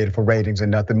CNN did it for ratings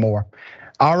and nothing more.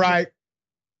 All right.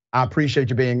 I appreciate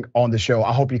you being on the show.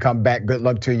 I hope you come back. Good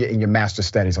luck to you in your master's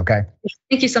studies, okay?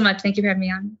 Thank you so much. Thank you for having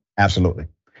me on. Absolutely.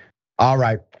 All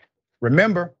right.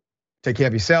 Remember, take care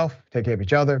of yourself, take care of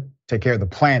each other, take care of the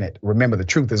planet. Remember, the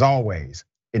truth is always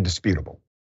indisputable.